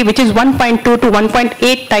mammography, which is 1.2 to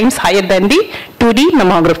 1.8 times higher than the 2D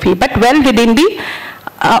mammography, but well within the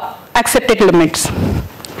accepted limits.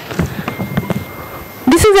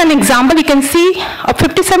 This is an example. You can see a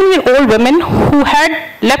 57-year-old woman who had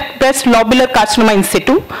left breast lobular carcinoma in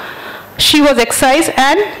situ. She was excised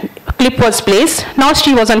and clip was placed. Now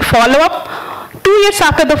she was on follow-up. 2 years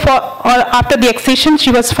after the excision,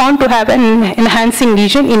 she was found to have an enhancing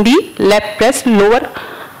lesion in the left breast lower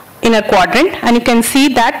inner quadrant, and you can see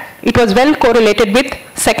that it was well correlated with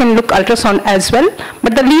second look ultrasound as well,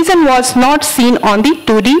 but the lesion was not seen on the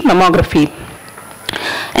 2D mammography.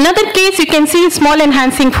 Another case, you can see small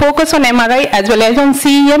enhancing focus on MRI as well as on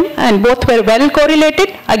CEM, and both were well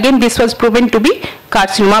correlated. Again, this was proven to be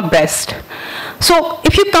carcinoma breast. So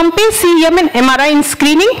if you compare CEM and MRI in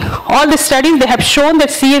screening, all the studies, they have shown that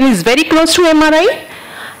CEM is very close to MRI,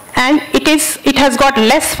 and it has got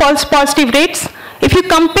less false positive rates. If you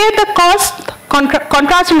compare the cost,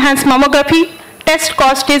 contrast enhanced mammography test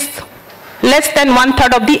cost is less than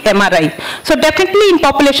 1/3 of the MRI. So definitely in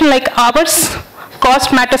population like ours,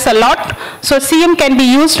 cost matters a lot. So CEM can be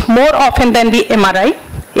used more often than the MRI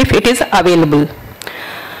if it is available.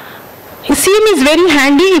 CEM is very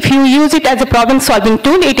handy if you use it as a problem-solving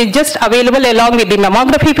tool. It is just available along with the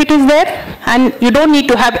mammography if it is there, and you don't need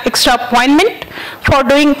to have extra appointment for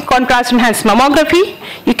doing contrast-enhanced mammography.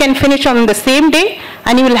 You can finish on the same day,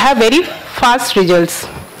 and you will have very fast results.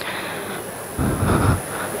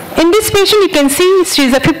 In this patient, you can see she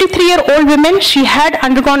is a 53-year-old woman. She had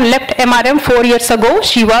undergone left MRM 4 years ago.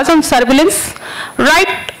 She was on surveillance.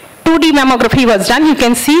 Right 2D mammography was done. You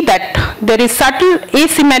can see that there is subtle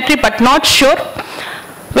asymmetry, but not sure.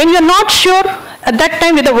 When you are not sure at that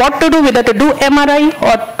time whether what to do, whether to do MRI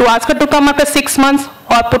or to ask her to come after 6 months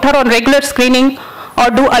or put her on regular screening or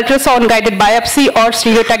do ultrasound guided biopsy or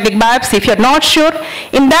stereotactic biopsy, if you are not sure,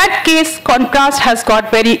 in that case contrast has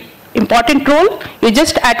got very important role. You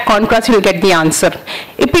just add contrast, you will get the answer.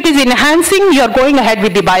 If it is enhancing, you are going ahead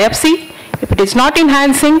with the biopsy. If it is not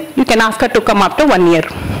enhancing, you can ask her to come after 1 year.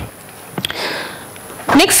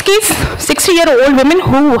 Next case, 60-year-old woman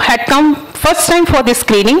who had come first time for the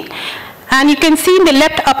screening, and you can see in the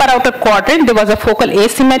left upper outer quadrant there was a focal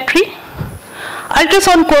asymmetry.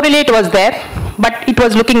 Ultrasound correlate was there, but it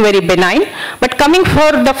was looking very benign. But coming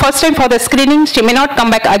for the first time for the screening, she may not come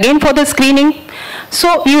back again for the screening.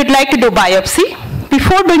 So you would like to do biopsy.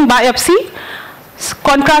 Before doing biopsy,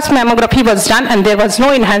 contrast mammography was done and there was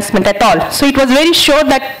no enhancement at all. So it was very sure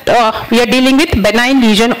that we are dealing with benign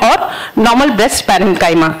lesion or normal breast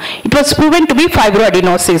parenchyma. It was proven to be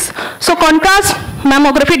fibroadenosis. So contrast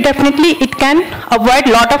mammography, definitely it can avoid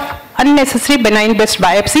a lot of unnecessary benign breast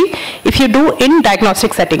biopsy if you do in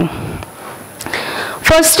diagnostic setting.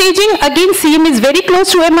 For staging, again CEM is very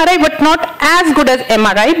close to MRI but not as good as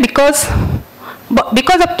MRI because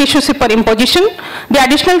of tissue superimposition. The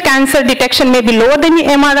additional cancer detection may be lower than the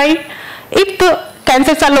MRI. If the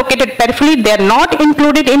cancers are located peripherally, they are not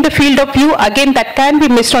included in the field of view. Again, that can be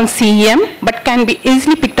missed on CEM but can be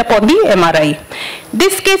easily picked up on the MRI.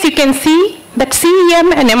 This case you can see that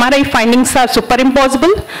CEM and MRI findings are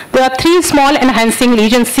superimposable. There are 3 small enhancing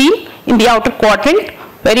lesions seen in the outer quadrant,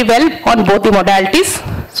 very well on both the modalities.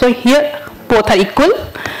 So here both are equal.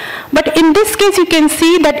 But in this case you can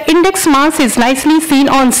see that index mass is nicely seen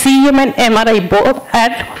on CEM and MRI both.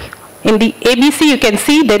 In the ABC you can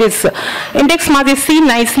see there is index mass is seen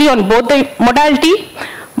nicely on both the modality,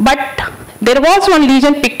 but there was one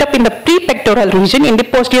lesion picked up in the prepectoral region in the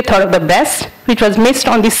posterior third of the breast which was missed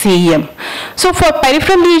on the CEM. So for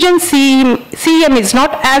peripheral lesions, CEM is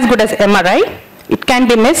not as good as MRI. It can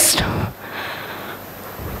be missed.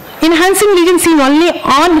 Enhancing lesions seen only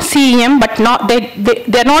on CEM, but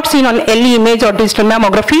they're not seen on LE image or digital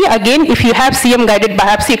mammography. Again, if you have CM guided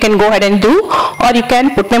biopsy, you can go ahead and do, or you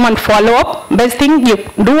can put them on follow-up. Best thing, you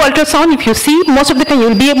do ultrasound. If you see, most of the time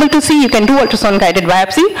you'll be able to see, you can do ultrasound guided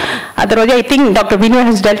biopsy. Otherwise, I think Dr. Vinu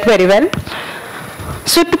has dealt very well.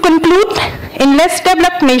 So to conclude, in less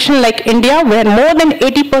developed nation like India, where more than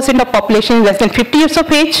 80% of population is less than 50 years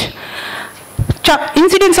of age,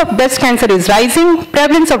 incidence of breast cancer is rising,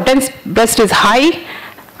 prevalence of dense breast is high,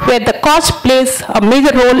 where the cost plays a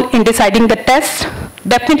major role in deciding the test.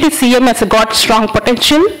 Definitely CM has got strong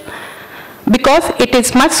potential because it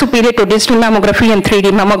is much superior to digital mammography and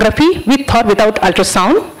 3D mammography with or without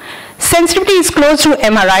ultrasound. Sensitivity is close to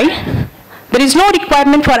MRI. There is no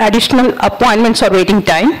requirement for additional appointments or waiting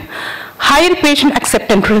time. Higher patient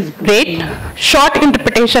acceptance rate, short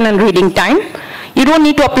interpretation and reading time. You don't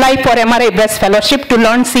need to apply for MRI breast fellowship to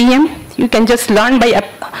learn CEM. You can just learn by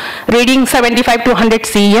reading 75 to 100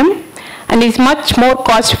 CEM, and it's much more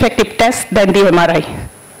cost-effective test than the MRI.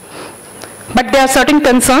 But there are certain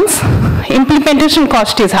concerns. Implementation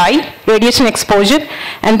cost is high, radiation exposure,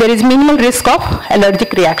 and there is minimal risk of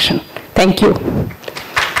allergic reaction. Thank you.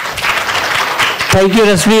 Thank you,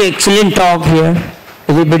 Rasmi. Excellent talk here.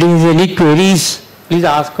 Anybody has any queries, please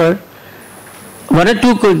ask her. One or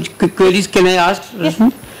two queries can I ask? Yes.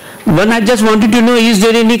 One, I just wanted to know, is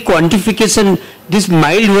there any quantification? This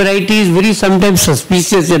mild variety is very sometimes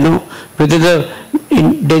suspicious, whether the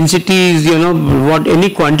density is, what any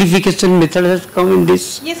quantification method has come in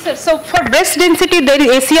this? Yes, sir. So for breast density, there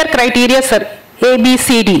is ACR criteria, sir. A, B,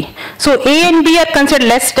 C, D. So A and B are considered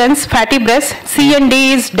less dense fatty breast. C and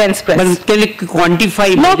D is dense breast. But can you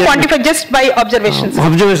quantify? No, quantify just by observations.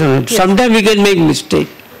 Observation. Yes. Sometimes we can make mistake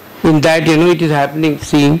in that, it is happening,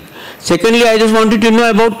 seeing. Secondly, I just wanted to know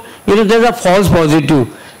about, there's a false positive.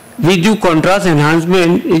 We do contrast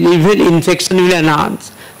enhancement, even infection will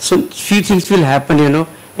enhance. So few things will happen,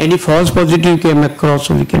 Any false positive came across,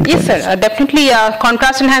 so we can. Yes, sir. Definitely,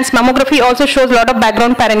 contrast enhanced mammography also shows a lot of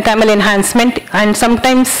background parenchymal enhancement, and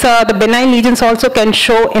sometimes the benign lesions also can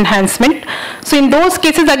show enhancement. So in those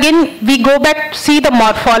cases, again, we go back to see the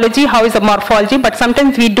morphology, how is the morphology, but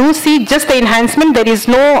sometimes we do see just the enhancement. There is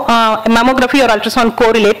no mammography or ultrasound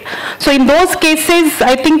correlate. So in those cases,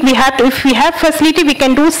 I think we have to, if we have facility, we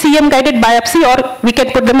can do CM guided biopsy, or we can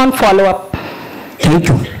put them on follow-up. Thank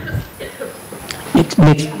you. Next.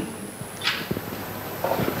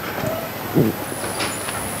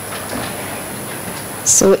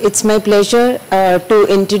 So it's my pleasure to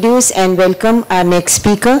introduce and welcome our next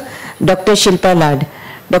speaker, Dr. Shilpa Lad.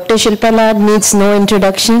 Dr. Shilpa Lad needs no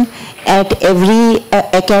introduction. At every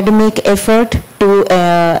academic effort to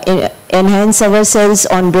enhance ourselves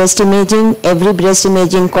on breast imaging, every breast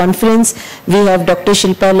imaging conference, we have Dr.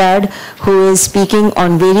 Shilpa Lad, who is speaking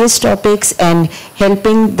on various topics and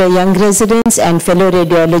helping the young residents and fellow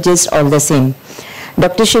radiologists all the same.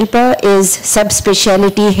 Dr. Shilpa is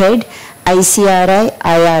subspecialty head, ICRI,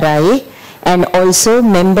 IRIA, and also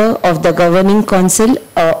member of the Governing Council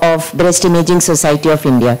of Breast Imaging Society of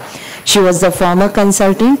India. She was the former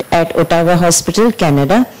consultant at Ottawa Hospital,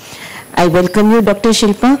 Canada. I welcome you, Dr.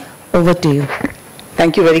 Shilpa. Over to you.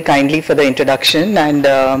 Thank you very kindly for the introduction, and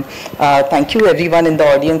thank you everyone in the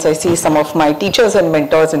audience. I see some of my teachers and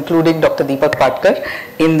mentors, including Dr. Deepak Patkar,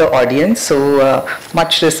 in the audience. So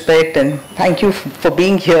much respect and thank you for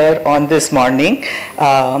being here on this morning.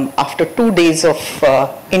 After 2 days of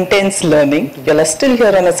intense learning, you are still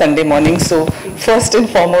here on a Sunday morning. So first and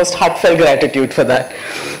foremost, heartfelt gratitude for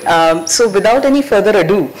that. So without any further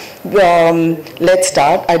ado, let's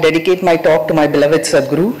start. I dedicate my talk to my beloved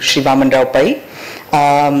Sadhguru, Shri Vaman Rao Pai.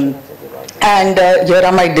 And here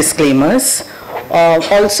are my disclaimers.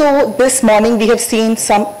 Also, this morning we have seen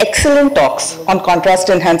some excellent talks on contrast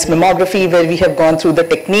enhanced mammography, where we have gone through the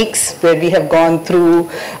techniques, where we have gone through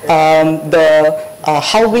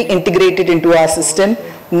how we integrate it into our system.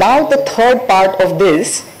 Now the third part of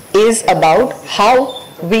this is about how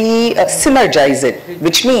we synergize it,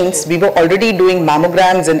 which means we were already doing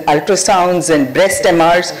mammograms and ultrasounds and breast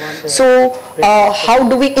MRs. So how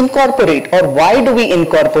do we incorporate, or why do we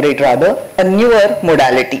incorporate rather, a newer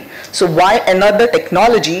modality? So why another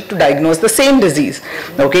technology to diagnose the same disease?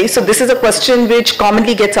 Okay, so this is a question which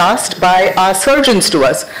commonly gets asked by our surgeons to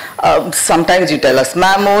us. Sometimes you tell us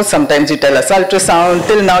mammo, sometimes you tell us ultrasound.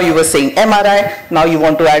 Till now you were saying MRI, now you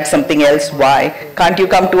want to add something else. Why? Can't you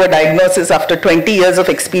come to a diagnosis after 20 years of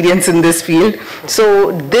experience in this field?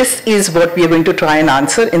 So this is what we are going to try and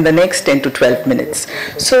answer in the next 10 to 12 minutes.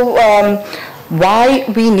 So why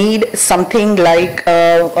we need something like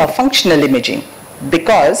functional imaging?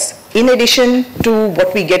 Because in addition to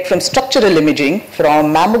what we get from structural imaging,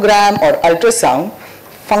 from mammogram or ultrasound,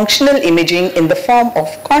 functional imaging in the form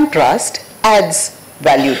of contrast adds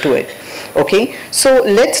value to it. Okay, so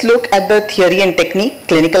let's look at the theory and technique,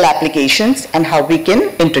 clinical applications, and how we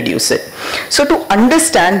can introduce it. So to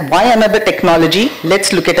understand why another technology,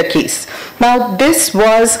 let's look at a case. Now this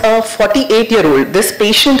was a 48-year-old. This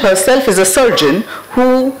patient herself is a surgeon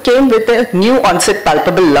who came with a new onset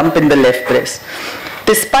palpable lump in the left breast.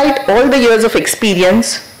 Despite all the years of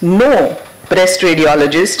experience, no breast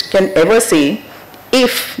radiologist can ever say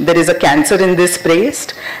if there is a cancer in this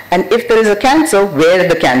breast, and if there is a cancer, where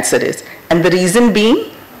the cancer is. And the reason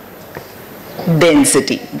being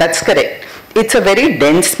density. That's correct. It's a very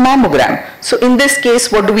dense mammogram. So in this case,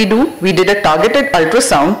 what do? We did a targeted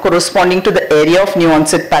ultrasound corresponding to the area of new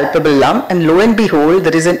onset palpable lump, and lo and behold,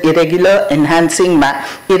 there is an irregular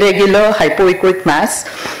irregular hypoechoic mass.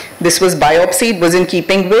 This was biopsied, was in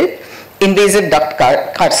keeping with invasive duct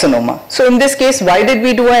carcinoma. So in this case, why did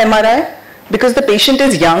we do a MRI? Because the patient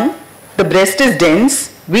is young, the breast is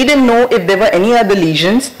dense, we didn't know if there were any other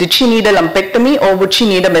lesions. Did she need a lumpectomy or would she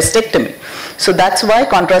need a mastectomy? So that's why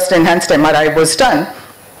contrast enhanced MRI was done,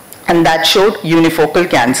 and that showed unifocal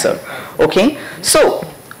cancer. Okay, so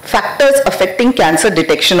factors affecting cancer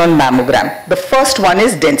detection on mammogram. The first one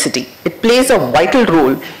is density. It plays a vital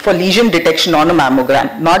role for lesion detection on a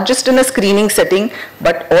mammogram, not just in a screening setting,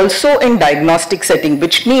 but also in diagnostic setting,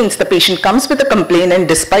 which means the patient comes with a complaint, and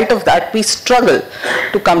despite of that, we struggle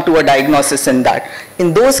to come to a diagnosis in that.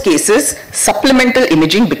 In those cases, supplemental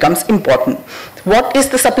imaging becomes important. What is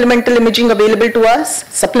the supplemental imaging available to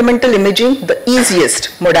us? Supplemental imaging, the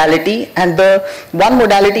easiest modality, and the one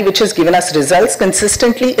modality which has given us results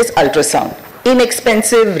consistently is ultrasound.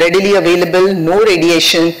 Inexpensive, readily available, no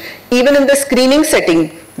radiation. Even in the screening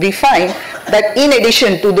setting, we find that in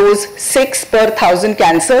addition to those 6 per 1,000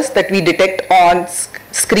 cancers that we detect on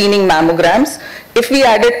screening mammograms, if we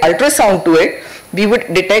added ultrasound to it, we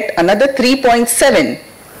would detect another 3.7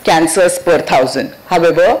 cancers per 1,000.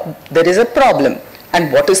 However, there is a problem.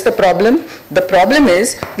 And what is the problem? The problem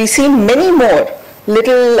is we see many more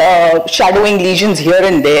little shadowing lesions here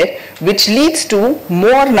and there, which leads to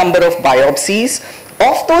more number of biopsies.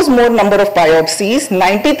 Of those more number of biopsies,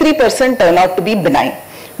 93% turn out to be benign,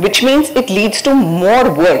 which means it leads to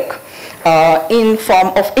more work in form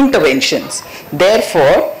of interventions.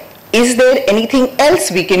 Therefore, is there anything else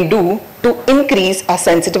we can do to increase our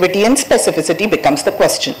sensitivity and specificity becomes the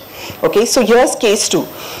question. Okay, so here's case 2.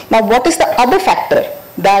 Now, what is the other factor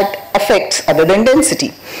that affects other than density?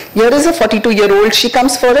 Here is a 42-year-old, she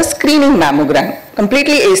comes for a screening mammogram,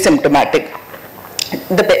 completely asymptomatic.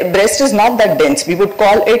 The breast is not that dense, we would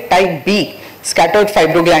call it type B, scattered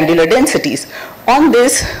fibroglandular densities. On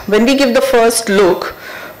this, when we give the first look,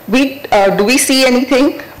 do we see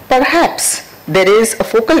anything? Perhaps there is a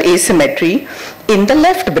focal asymmetry in the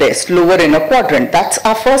left breast, lower inner quadrant. That's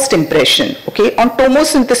our first impression. Okay, on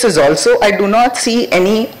tomosynthesis also, I do not see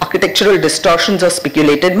any architectural distortions or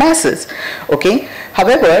speculated masses. Okay,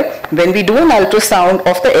 however, when we do an ultrasound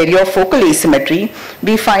of the area of focal asymmetry,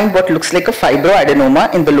 we find what looks like a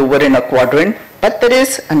fibroadenoma in the lower inner quadrant. But there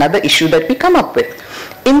is another issue that we come up with.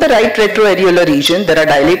 In the right retroareolar region, there are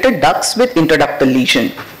dilated ducts with interductal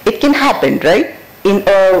lesion. It can happen, right? In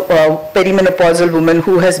a perimenopausal woman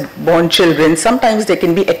who has born children, sometimes there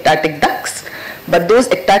can be ectatic ducts, but those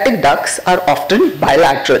ectatic ducts are often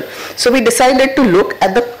bilateral. So we decided to look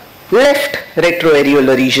at the left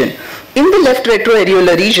retroareolar region. In the left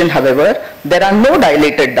retroareolar region, however, there are no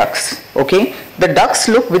dilated ducts. Okay, the ducts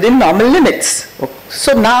look within normal limits.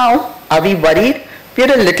 So now, are we worried? We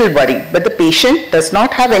are a little worried, but the patient does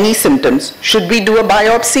not have any symptoms. Should we do a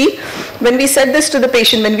biopsy? When we said this to the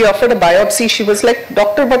patient, when we offered a biopsy, she was like,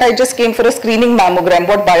 "Doctor, but I just came for a screening mammogram.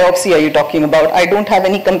 What biopsy are you talking about? I don't have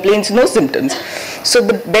any complaints, no symptoms." So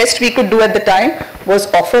the best we could do at the time was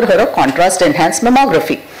offer her a contrast enhanced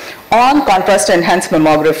mammography. On contrast enhanced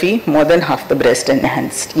mammography, more than half the breast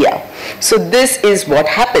enhanced. Yeah. So this is what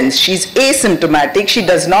happens. She's asymptomatic. She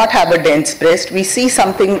does not have a dense breast. We see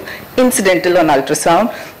something incidental on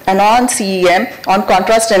ultrasound, and on CEM, on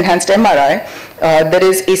contrast enhanced MRI, there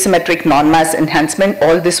is asymmetric non-mass enhancement.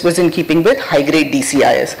 All this was in keeping with high-grade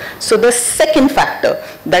DCIS. So the second factor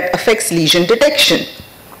that affects lesion detection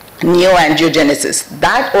neoangiogenesis.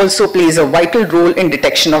 That also plays a vital role in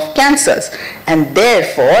detection of cancers, and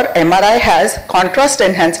therefore MRI has, contrast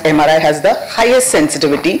enhanced MRI has the highest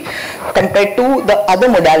sensitivity compared to the other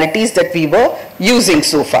modalities that we were using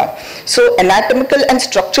so far. So anatomical and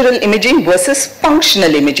structural imaging versus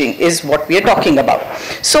functional imaging is what we are talking about.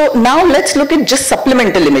 So now let's look at just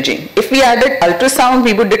supplemental imaging. If we added ultrasound,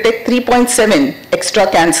 we would detect 3.7 extra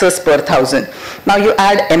cancers per 1,000. Now you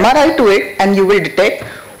add MRI to it and you will detect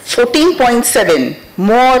 14.7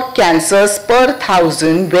 more cancers per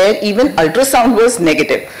 1,000 where even ultrasound was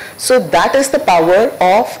negative. So that is the power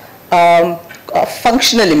of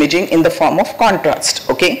functional imaging in the form of contrast,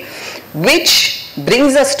 okay? Which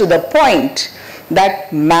brings us to the point that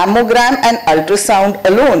mammogram and ultrasound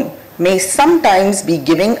alone may sometimes be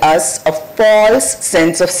giving us a false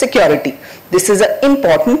sense of security. This is an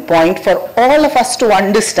important point for all of us to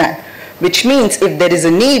understand, which means if there is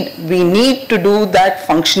a need, we need to do that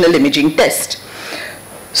functional imaging test.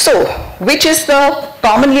 So, which is the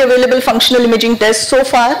commonly available functional imaging test? So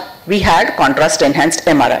far, we had contrast enhanced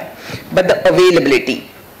MRI, but the availability,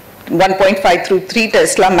 1.5 through 3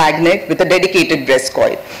 Tesla magnet with a dedicated breast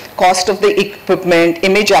coil, cost of the equipment,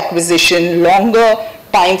 image acquisition, longer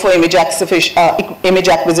time for image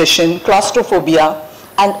acquisition, claustrophobia,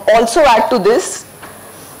 and also add to this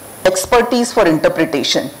expertise for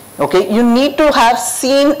interpretation. Okay, you need to have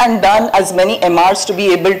seen and done as many MRs to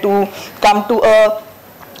be able to come to a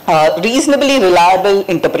reasonably reliable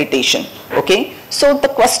interpretation. Okay, so the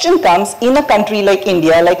question comes, in a country like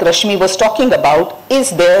India, like Rashmi was talking about,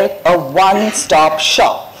 is there a one-stop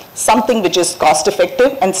shop, something which is cost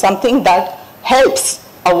effective and something that helps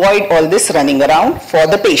avoid all this running around for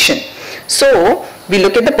the patient? So we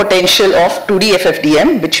look at the potential of 2D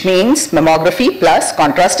FFDM, which means mammography plus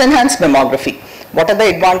contrast enhanced mammography. What are the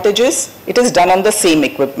advantages? It is done on the same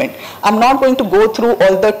equipment. I'm not going to go through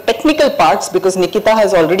all the technical parts because Nikita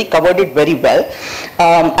has already covered it very well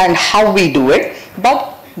and how we do it.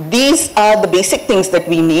 But these are the basic things that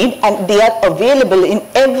we need, and they are available in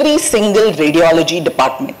every single radiology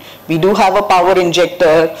department. We do have a power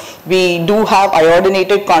injector, we do have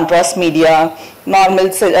iodinated contrast media, normal,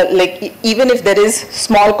 like even if there is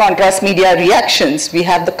small contrast media reactions, we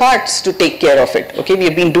have the carts to take care of it. Okay, we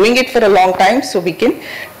have been doing it for a long time, so we can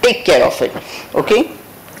take care of it. Okay,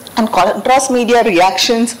 and contrast media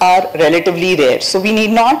reactions are relatively rare, so we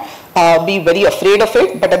need not be very afraid of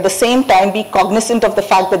it, but at the same time be cognizant of the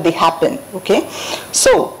fact that they happen. Okay,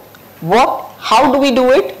 so how do we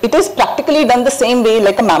do it? It is practically done the same way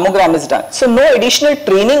like a mammogram is done. So no additional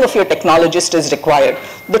training of your technologist is required.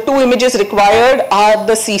 The two images required are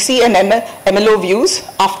the CC and MLO views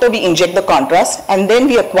after we inject the contrast, and then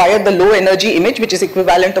we acquire the low energy image, which is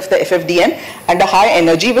equivalent of the FFDM, and a high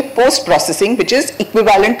energy with post processing, which is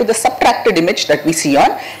equivalent to the subtracted image that we see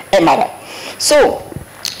on MRI. So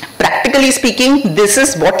practically speaking, this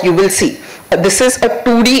is what you will see. This is a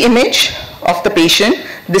 2D image of the patient.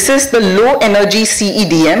 This is the low energy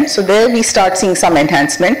CEDM, so there we start seeing some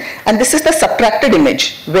enhancement, and this is the subtracted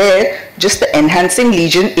image where just the enhancing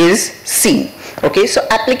lesion is seen. Okay, so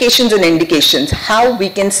applications and indications, how we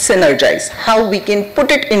can synergize, how we can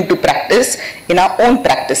put it into practice in our own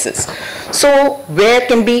practices. So where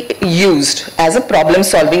can be used as a problem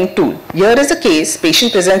solving tool? Here is a case,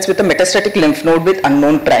 patient presents with a metastatic lymph node with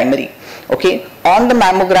unknown primary. Okay, on the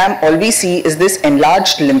mammogram all we see is this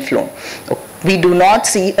enlarged lymph node. We do not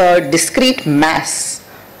see a discrete mass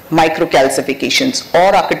microcalcifications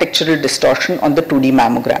or architectural distortion on the 2D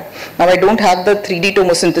mammogram. Now I don't have the 3D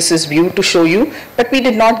tomosynthesis view to show you, but we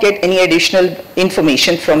did not get any additional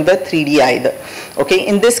information from the 3D either. Okay,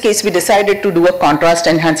 in this case we decided to do a contrast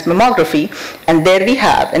enhanced mammography, and there we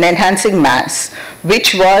have an enhancing mass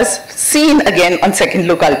which was seen again on second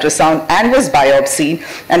look ultrasound and was biopsied,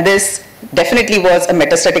 and this definitely was a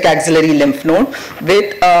metastatic axillary lymph node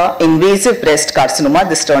with invasive breast carcinoma.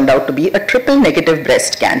 This turned out to be a triple negative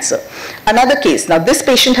breast cancer. Another case, now this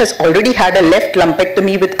patient has already had a left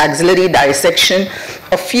lumpectomy with axillary dissection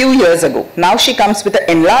a few years ago. Now she comes with an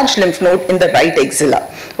enlarged lymph node in the right axilla.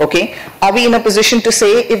 Okay, are we in a position to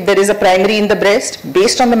say if there is a primary in the breast?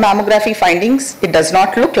 Based on the mammography findings, it does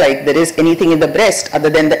not look like there is anything in the breast other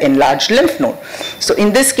than the enlarged lymph node. So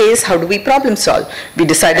in this case, how do we problem solve? We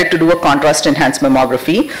decided to do a contrast enhanced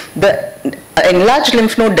mammography. The enlarged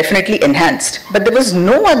lymph node definitely enhanced, but there was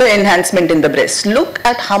no other enhancement in the breast. Look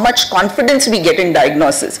at how much confidence we get in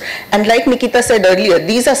diagnosis. And like Nikita said earlier,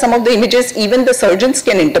 these are some of the images even the surgeons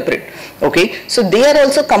can interpret. Okay, so they are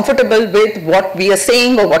also comfortable with what we are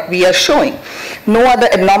saying or what we are showing. No other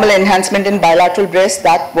abnormal enhancement in bilateral breast.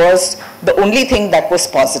 That was the only thing that was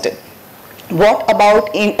positive. What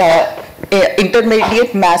about in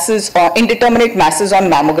intermediate masses or indeterminate masses on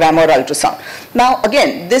mammogram or ultrasound. Now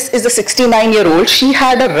again, this is a 69-year-old. She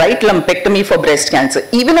had a right lumpectomy for breast cancer.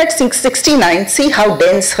 Even at 69, see how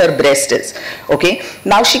dense her breast is. Okay.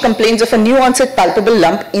 Now she complains of a new onset palpable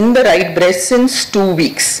lump in the right breast since 2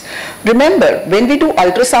 weeks. Remember, when we do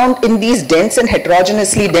ultrasound in these dense and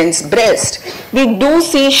heterogeneously dense breast, we do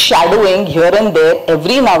see shadowing here and there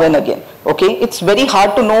every now and again. Okay, it's very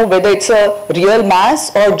hard to know whether it's a real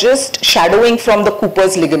mass or just shadowing from the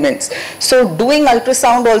Cooper's ligaments. So doing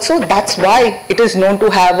ultrasound also, that's why it is known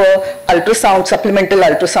to have a ultrasound, supplemental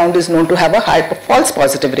ultrasound is known to have a high false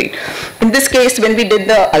positive rate. In this case, when we did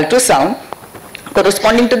the ultrasound,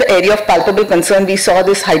 corresponding to the area of palpable concern, we saw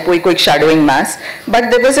this hypoechoic shadowing mass,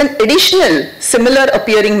 but there was an additional similar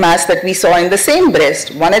appearing mass that we saw in the same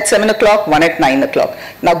breast, one at 7 o'clock, one at 9 o'clock.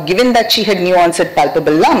 Now, given that she had new onset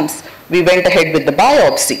palpable lumps, we went ahead with the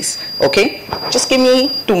biopsies. Okay, just give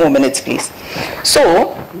me 2 more minutes, please.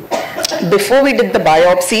 So, before we did the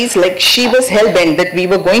biopsies, like she was hell-bent that we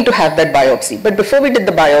were going to have that biopsy. But before we did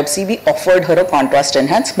the biopsy, we offered her a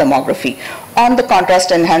contrast-enhanced mammography. On the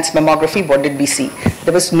contrast-enhanced mammography, what did we see?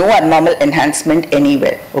 There was no abnormal enhancement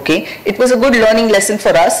anywhere. Okay, it was a good learning lesson for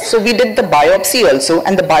us. So we did the biopsy also,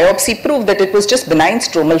 and the biopsy proved that it was just benign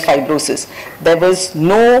stromal fibrosis. There was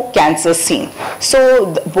no cancer seen. So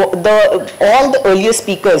all the earlier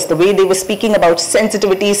speakers, the way they were speaking about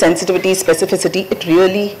sensitivity, specificity, it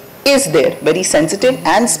really is there, very sensitive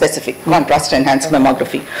and specific contrast enhanced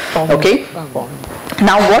mammography. Okay.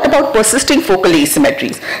 Now, what about persisting focal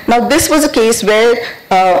asymmetries? Now, this was a case where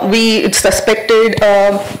we suspected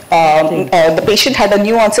the patient had a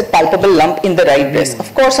new onset palpable lump in the right breast.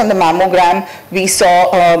 Of course, on the mammogram, we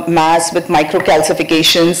saw a mass with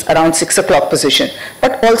microcalcifications around 6 o'clock position.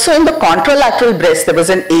 But also in the contralateral breast, there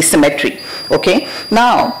was an asymmetry. Okay.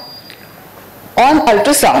 Now, on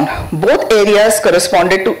ultrasound, both areas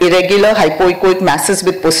corresponded to irregular hypoechoic masses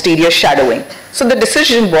with posterior shadowing. So the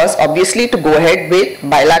decision was obviously to go ahead with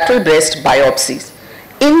bilateral breast biopsies.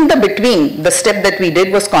 In the between, the step that we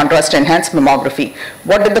did was contrast-enhanced mammography.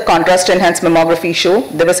 What did the contrast-enhanced mammography show?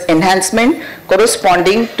 There was enhancement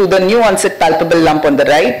corresponding to the new onset palpable lump on the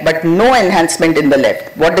right, but no enhancement in the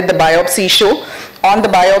left. What did the biopsy show? On the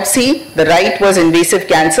biopsy, the right was invasive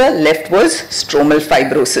cancer, left was stromal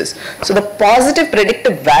fibrosis. So the positive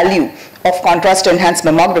predictive value of contrast-enhanced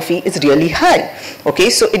mammography is really high.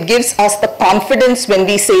 Okay, so it gives us the confidence when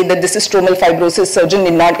we say that this is stromal fibrosis, surgeon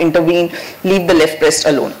need not intervene, leave the left breast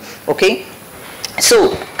alone. Okay,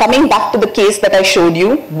 so coming back to the case that I showed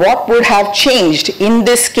you, what would have changed in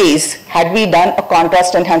this case had we done a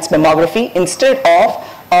contrast-enhanced mammography instead of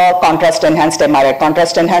a contrast-enhanced MRI?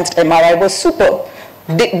 Contrast-enhanced MRI was superb.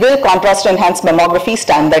 Will contrast-enhanced mammography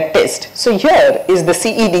stand that test? So here is the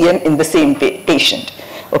CEDM in the same patient.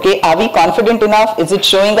 Okay, are we confident enough? Is it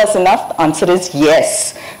showing us enough? The answer is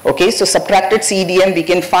yes. Okay, so subtracted CEDM, we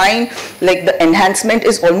can find like the enhancement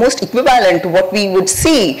is almost equivalent to what we would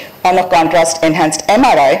see on a contrast-enhanced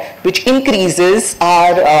MRI, which increases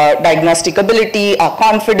our diagnostic ability, our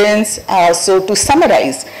confidence. So to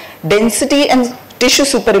summarize, density and tissue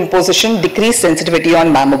superimposition decrease sensitivity on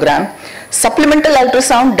mammogram. Supplemental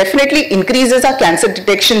ultrasound definitely increases our cancer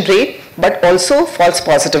detection rate, but also false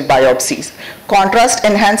positive biopsies. Contrast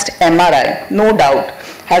enhanced MRI, no doubt,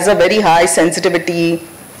 has a very high sensitivity,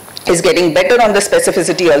 is getting better on the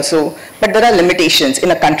specificity also, but there are limitations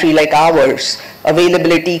in a country like ours,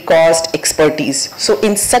 availability, cost, expertise. So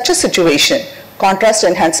in such a situation, contrast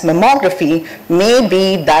enhanced mammography may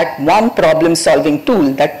be that one problem solving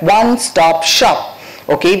tool, that one stop shop,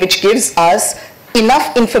 okay, which gives us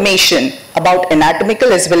enough information about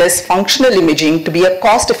anatomical as well as functional imaging to be a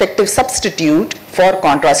cost-effective substitute for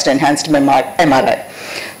contrast-enhanced MRI.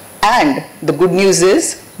 And the good news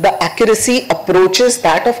is the accuracy approaches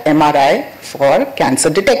that of MRI for cancer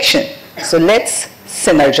detection. So let's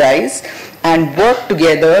synergize and work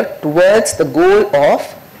together towards the goal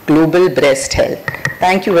of global breast health.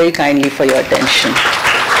 Thank you very kindly for your attention.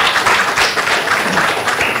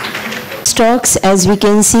 Talks, as we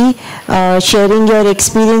can see, sharing your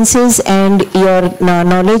experiences and your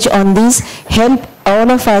knowledge on these help all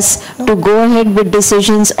of us to go ahead with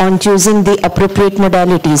decisions on choosing the appropriate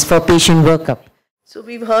modalities for patient workup. So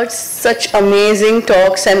we've heard such amazing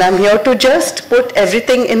talks, and I'm here to just put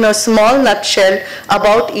everything in a small nutshell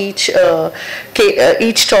about each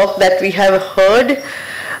talk that we have heard.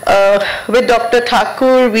 With Dr.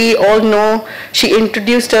 Thakur, we all know she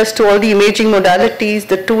introduced us to all the imaging modalities,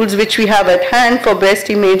 the tools which we have at hand for breast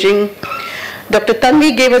imaging. Dr.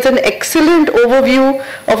 Tanvi gave us an excellent overview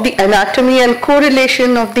of the anatomy and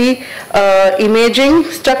correlation of the imaging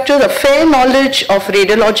structures, a fair knowledge of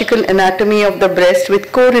radiological anatomy of the breast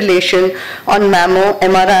with correlation on mammo,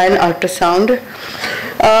 MRI and ultrasound.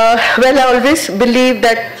 Well, I always believe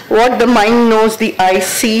that what the mind knows, the eye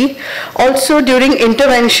see. Also during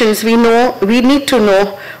interventions, we need to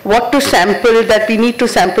know what to sample, that we need to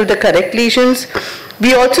sample the correct lesions.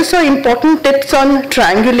 We also saw important tips on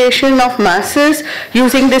triangulation of masses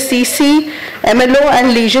using the CC, MLO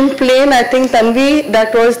and lesion plane. I think Tanvi,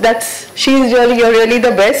 she's really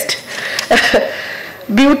the best.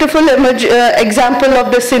 Beautiful example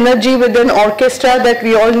of the synergy with an orchestra, that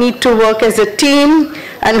we all need to work as a team.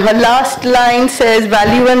 And her last line says,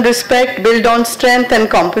 value and respect, build on strength and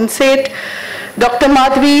compensate. Dr.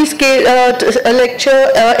 Madhvi's lecture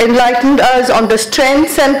enlightened us on the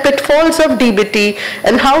strengths and pitfalls of DBT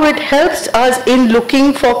and how it helps us in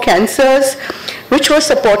looking for cancers, which was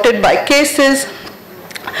supported by cases.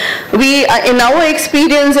 In our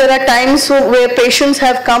experience, there are times where patients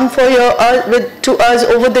have come to us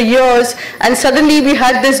over the years, and suddenly we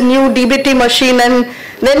had this new DBT machine, and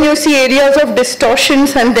then you see areas of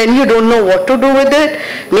distortions, and then you don't know what to do with it.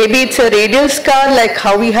 Maybe it's a radial scar like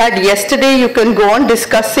how we had yesterday. You can go on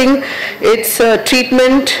discussing its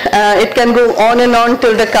treatment. It can go on and on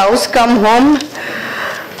till the cows come home.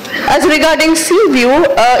 As regarding C-view,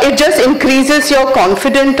 it just increases your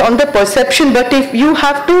confidence on the perception, but if you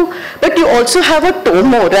have to, but you also have a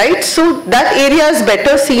tomo, right? So that area is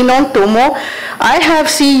better seen on tomo. I have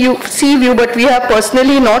C-view, but we have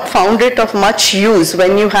personally not found it of much use.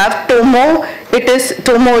 When you have tomo,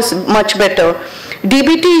 tomo is much better.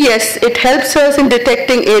 DBT, yes, it helps us in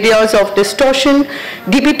detecting areas of distortion.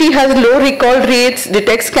 DBT has low recall rates,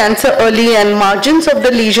 detects cancer early, and margins of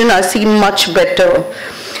the lesion are seen much better.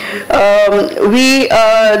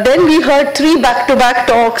 Then we heard 3 back-to-back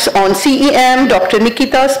talks on CEM. Dr.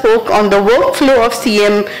 Nikita spoke on the workflow of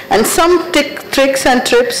CEM and some tricks and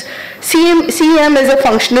tips. CEM is a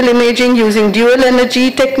functional imaging using dual energy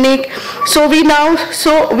technique. So we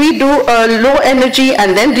do low energy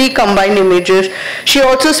and then recombine images. She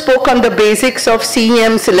also spoke on the basics of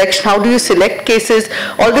CEM selection. How do you select cases?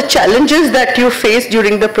 All the challenges that you face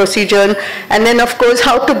during the procedure, and then of course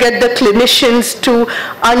how to get the clinicians to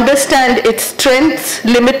understand its strengths,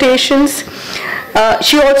 limitations.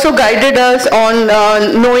 She also guided us on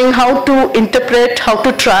knowing how to interpret, how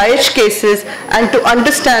to triage cases, and to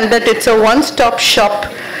understand that it's a one-stop shop,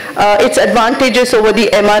 its advantages over the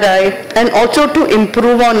MRI, and also to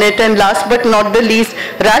improve on it. And last but not the least,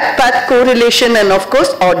 RAT-PATH correlation and of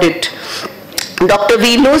course audit. Dr.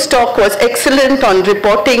 Vinu's talk was excellent on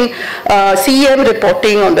reporting, CEM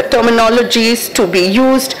reporting, on the terminologies to be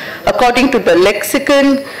used according to the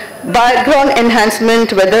lexicon, background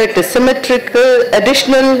enhancement, whether it is symmetrical,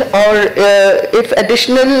 additional, or if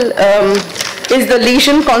additional is the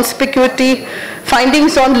lesion conspicuity,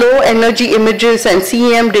 findings on low energy images and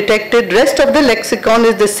CEM detected. Rest of the lexicon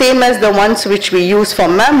is the same as the ones which we use for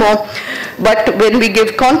mammo, but when we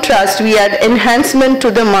give contrast, we add enhancement to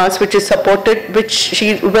the mass, which is supported, which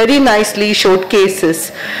she very nicely showed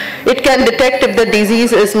cases. It can detect if the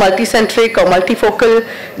disease is multicentric or multifocal.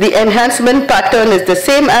 The enhancement pattern is the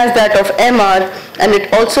same as that of MR, and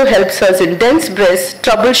it also helps us in dense breast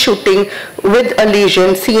troubleshooting with a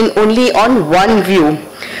lesion seen only on one view.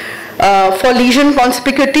 For lesion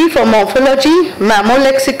conspicuity, for morphology,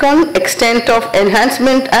 mammolexicon, extent of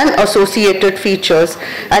enhancement and associated features.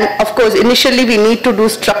 And of course, initially we need to do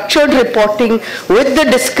structured reporting with the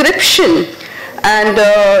description. And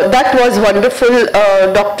that was wonderful,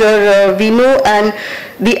 Dr. Vinu. And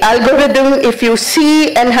the algorithm, if you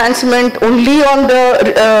see enhancement only on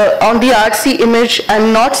the RC image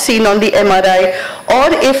and not seen on the MRI,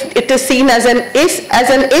 or if it is seen as an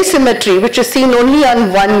asymmetry, which is seen only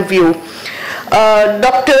on one view.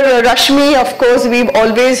 Dr. Rashmi, of course, we've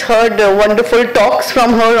always heard wonderful talks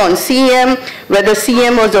from her on CEM, whether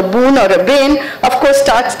CEM was a boon or a bane. Of course,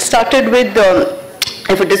 started with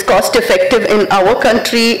if it is cost effective in our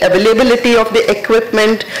country, availability of the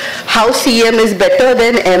equipment, how CEM is better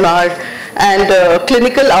than MR, and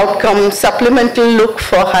clinical outcomes, supplemental look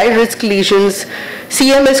for high-risk lesions.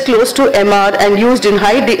 CEM is close to MR and used in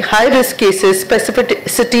high-risk cases.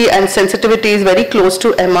 Specificity and sensitivity is very close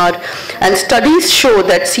to MR. And studies show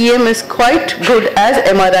that CEM is quite good as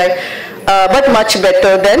MRI, but much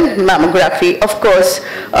better than mammography. Of course,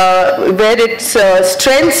 where its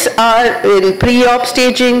strengths are in pre-op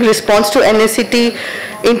staging, response to NSCT,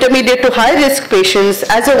 intermediate to high risk patients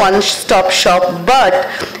as a one-stop shop, but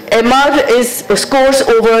MR scores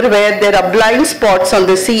over where there are blind spots on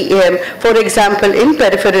the CEM, for example, in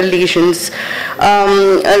peripheral lesions.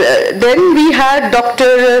 Then we had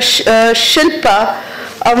Dr. Shilpa.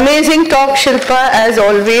 Amazing talk, Shilpa, as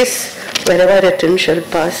always. Where have I written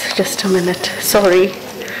Shilpa's? Just a minute, sorry.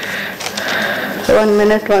 1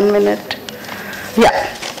 minute.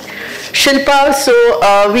 Yeah. Shilpa, so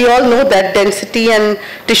we all know that density and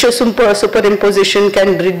tissue superimposition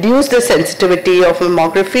can reduce the sensitivity of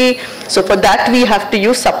mammography. So for that we have to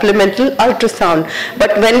use supplemental ultrasound.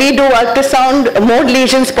 But when we do ultrasound, more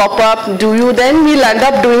lesions pop up. We'll end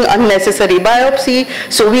up doing unnecessary biopsy.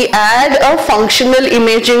 So we add a functional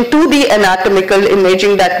imaging to the anatomical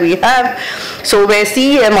imaging that we have. So where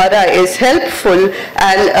CE-MRI is helpful,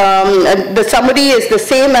 and the summary is the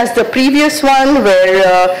same as the previous one,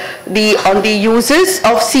 where on the uses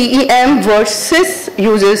of CEM versus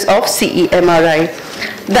uses of CE-MRI.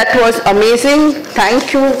 That was amazing.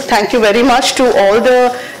 Thank you very much to all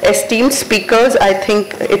the esteemed speakers. I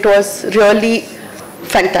think it was really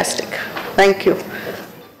fantastic. Thank you.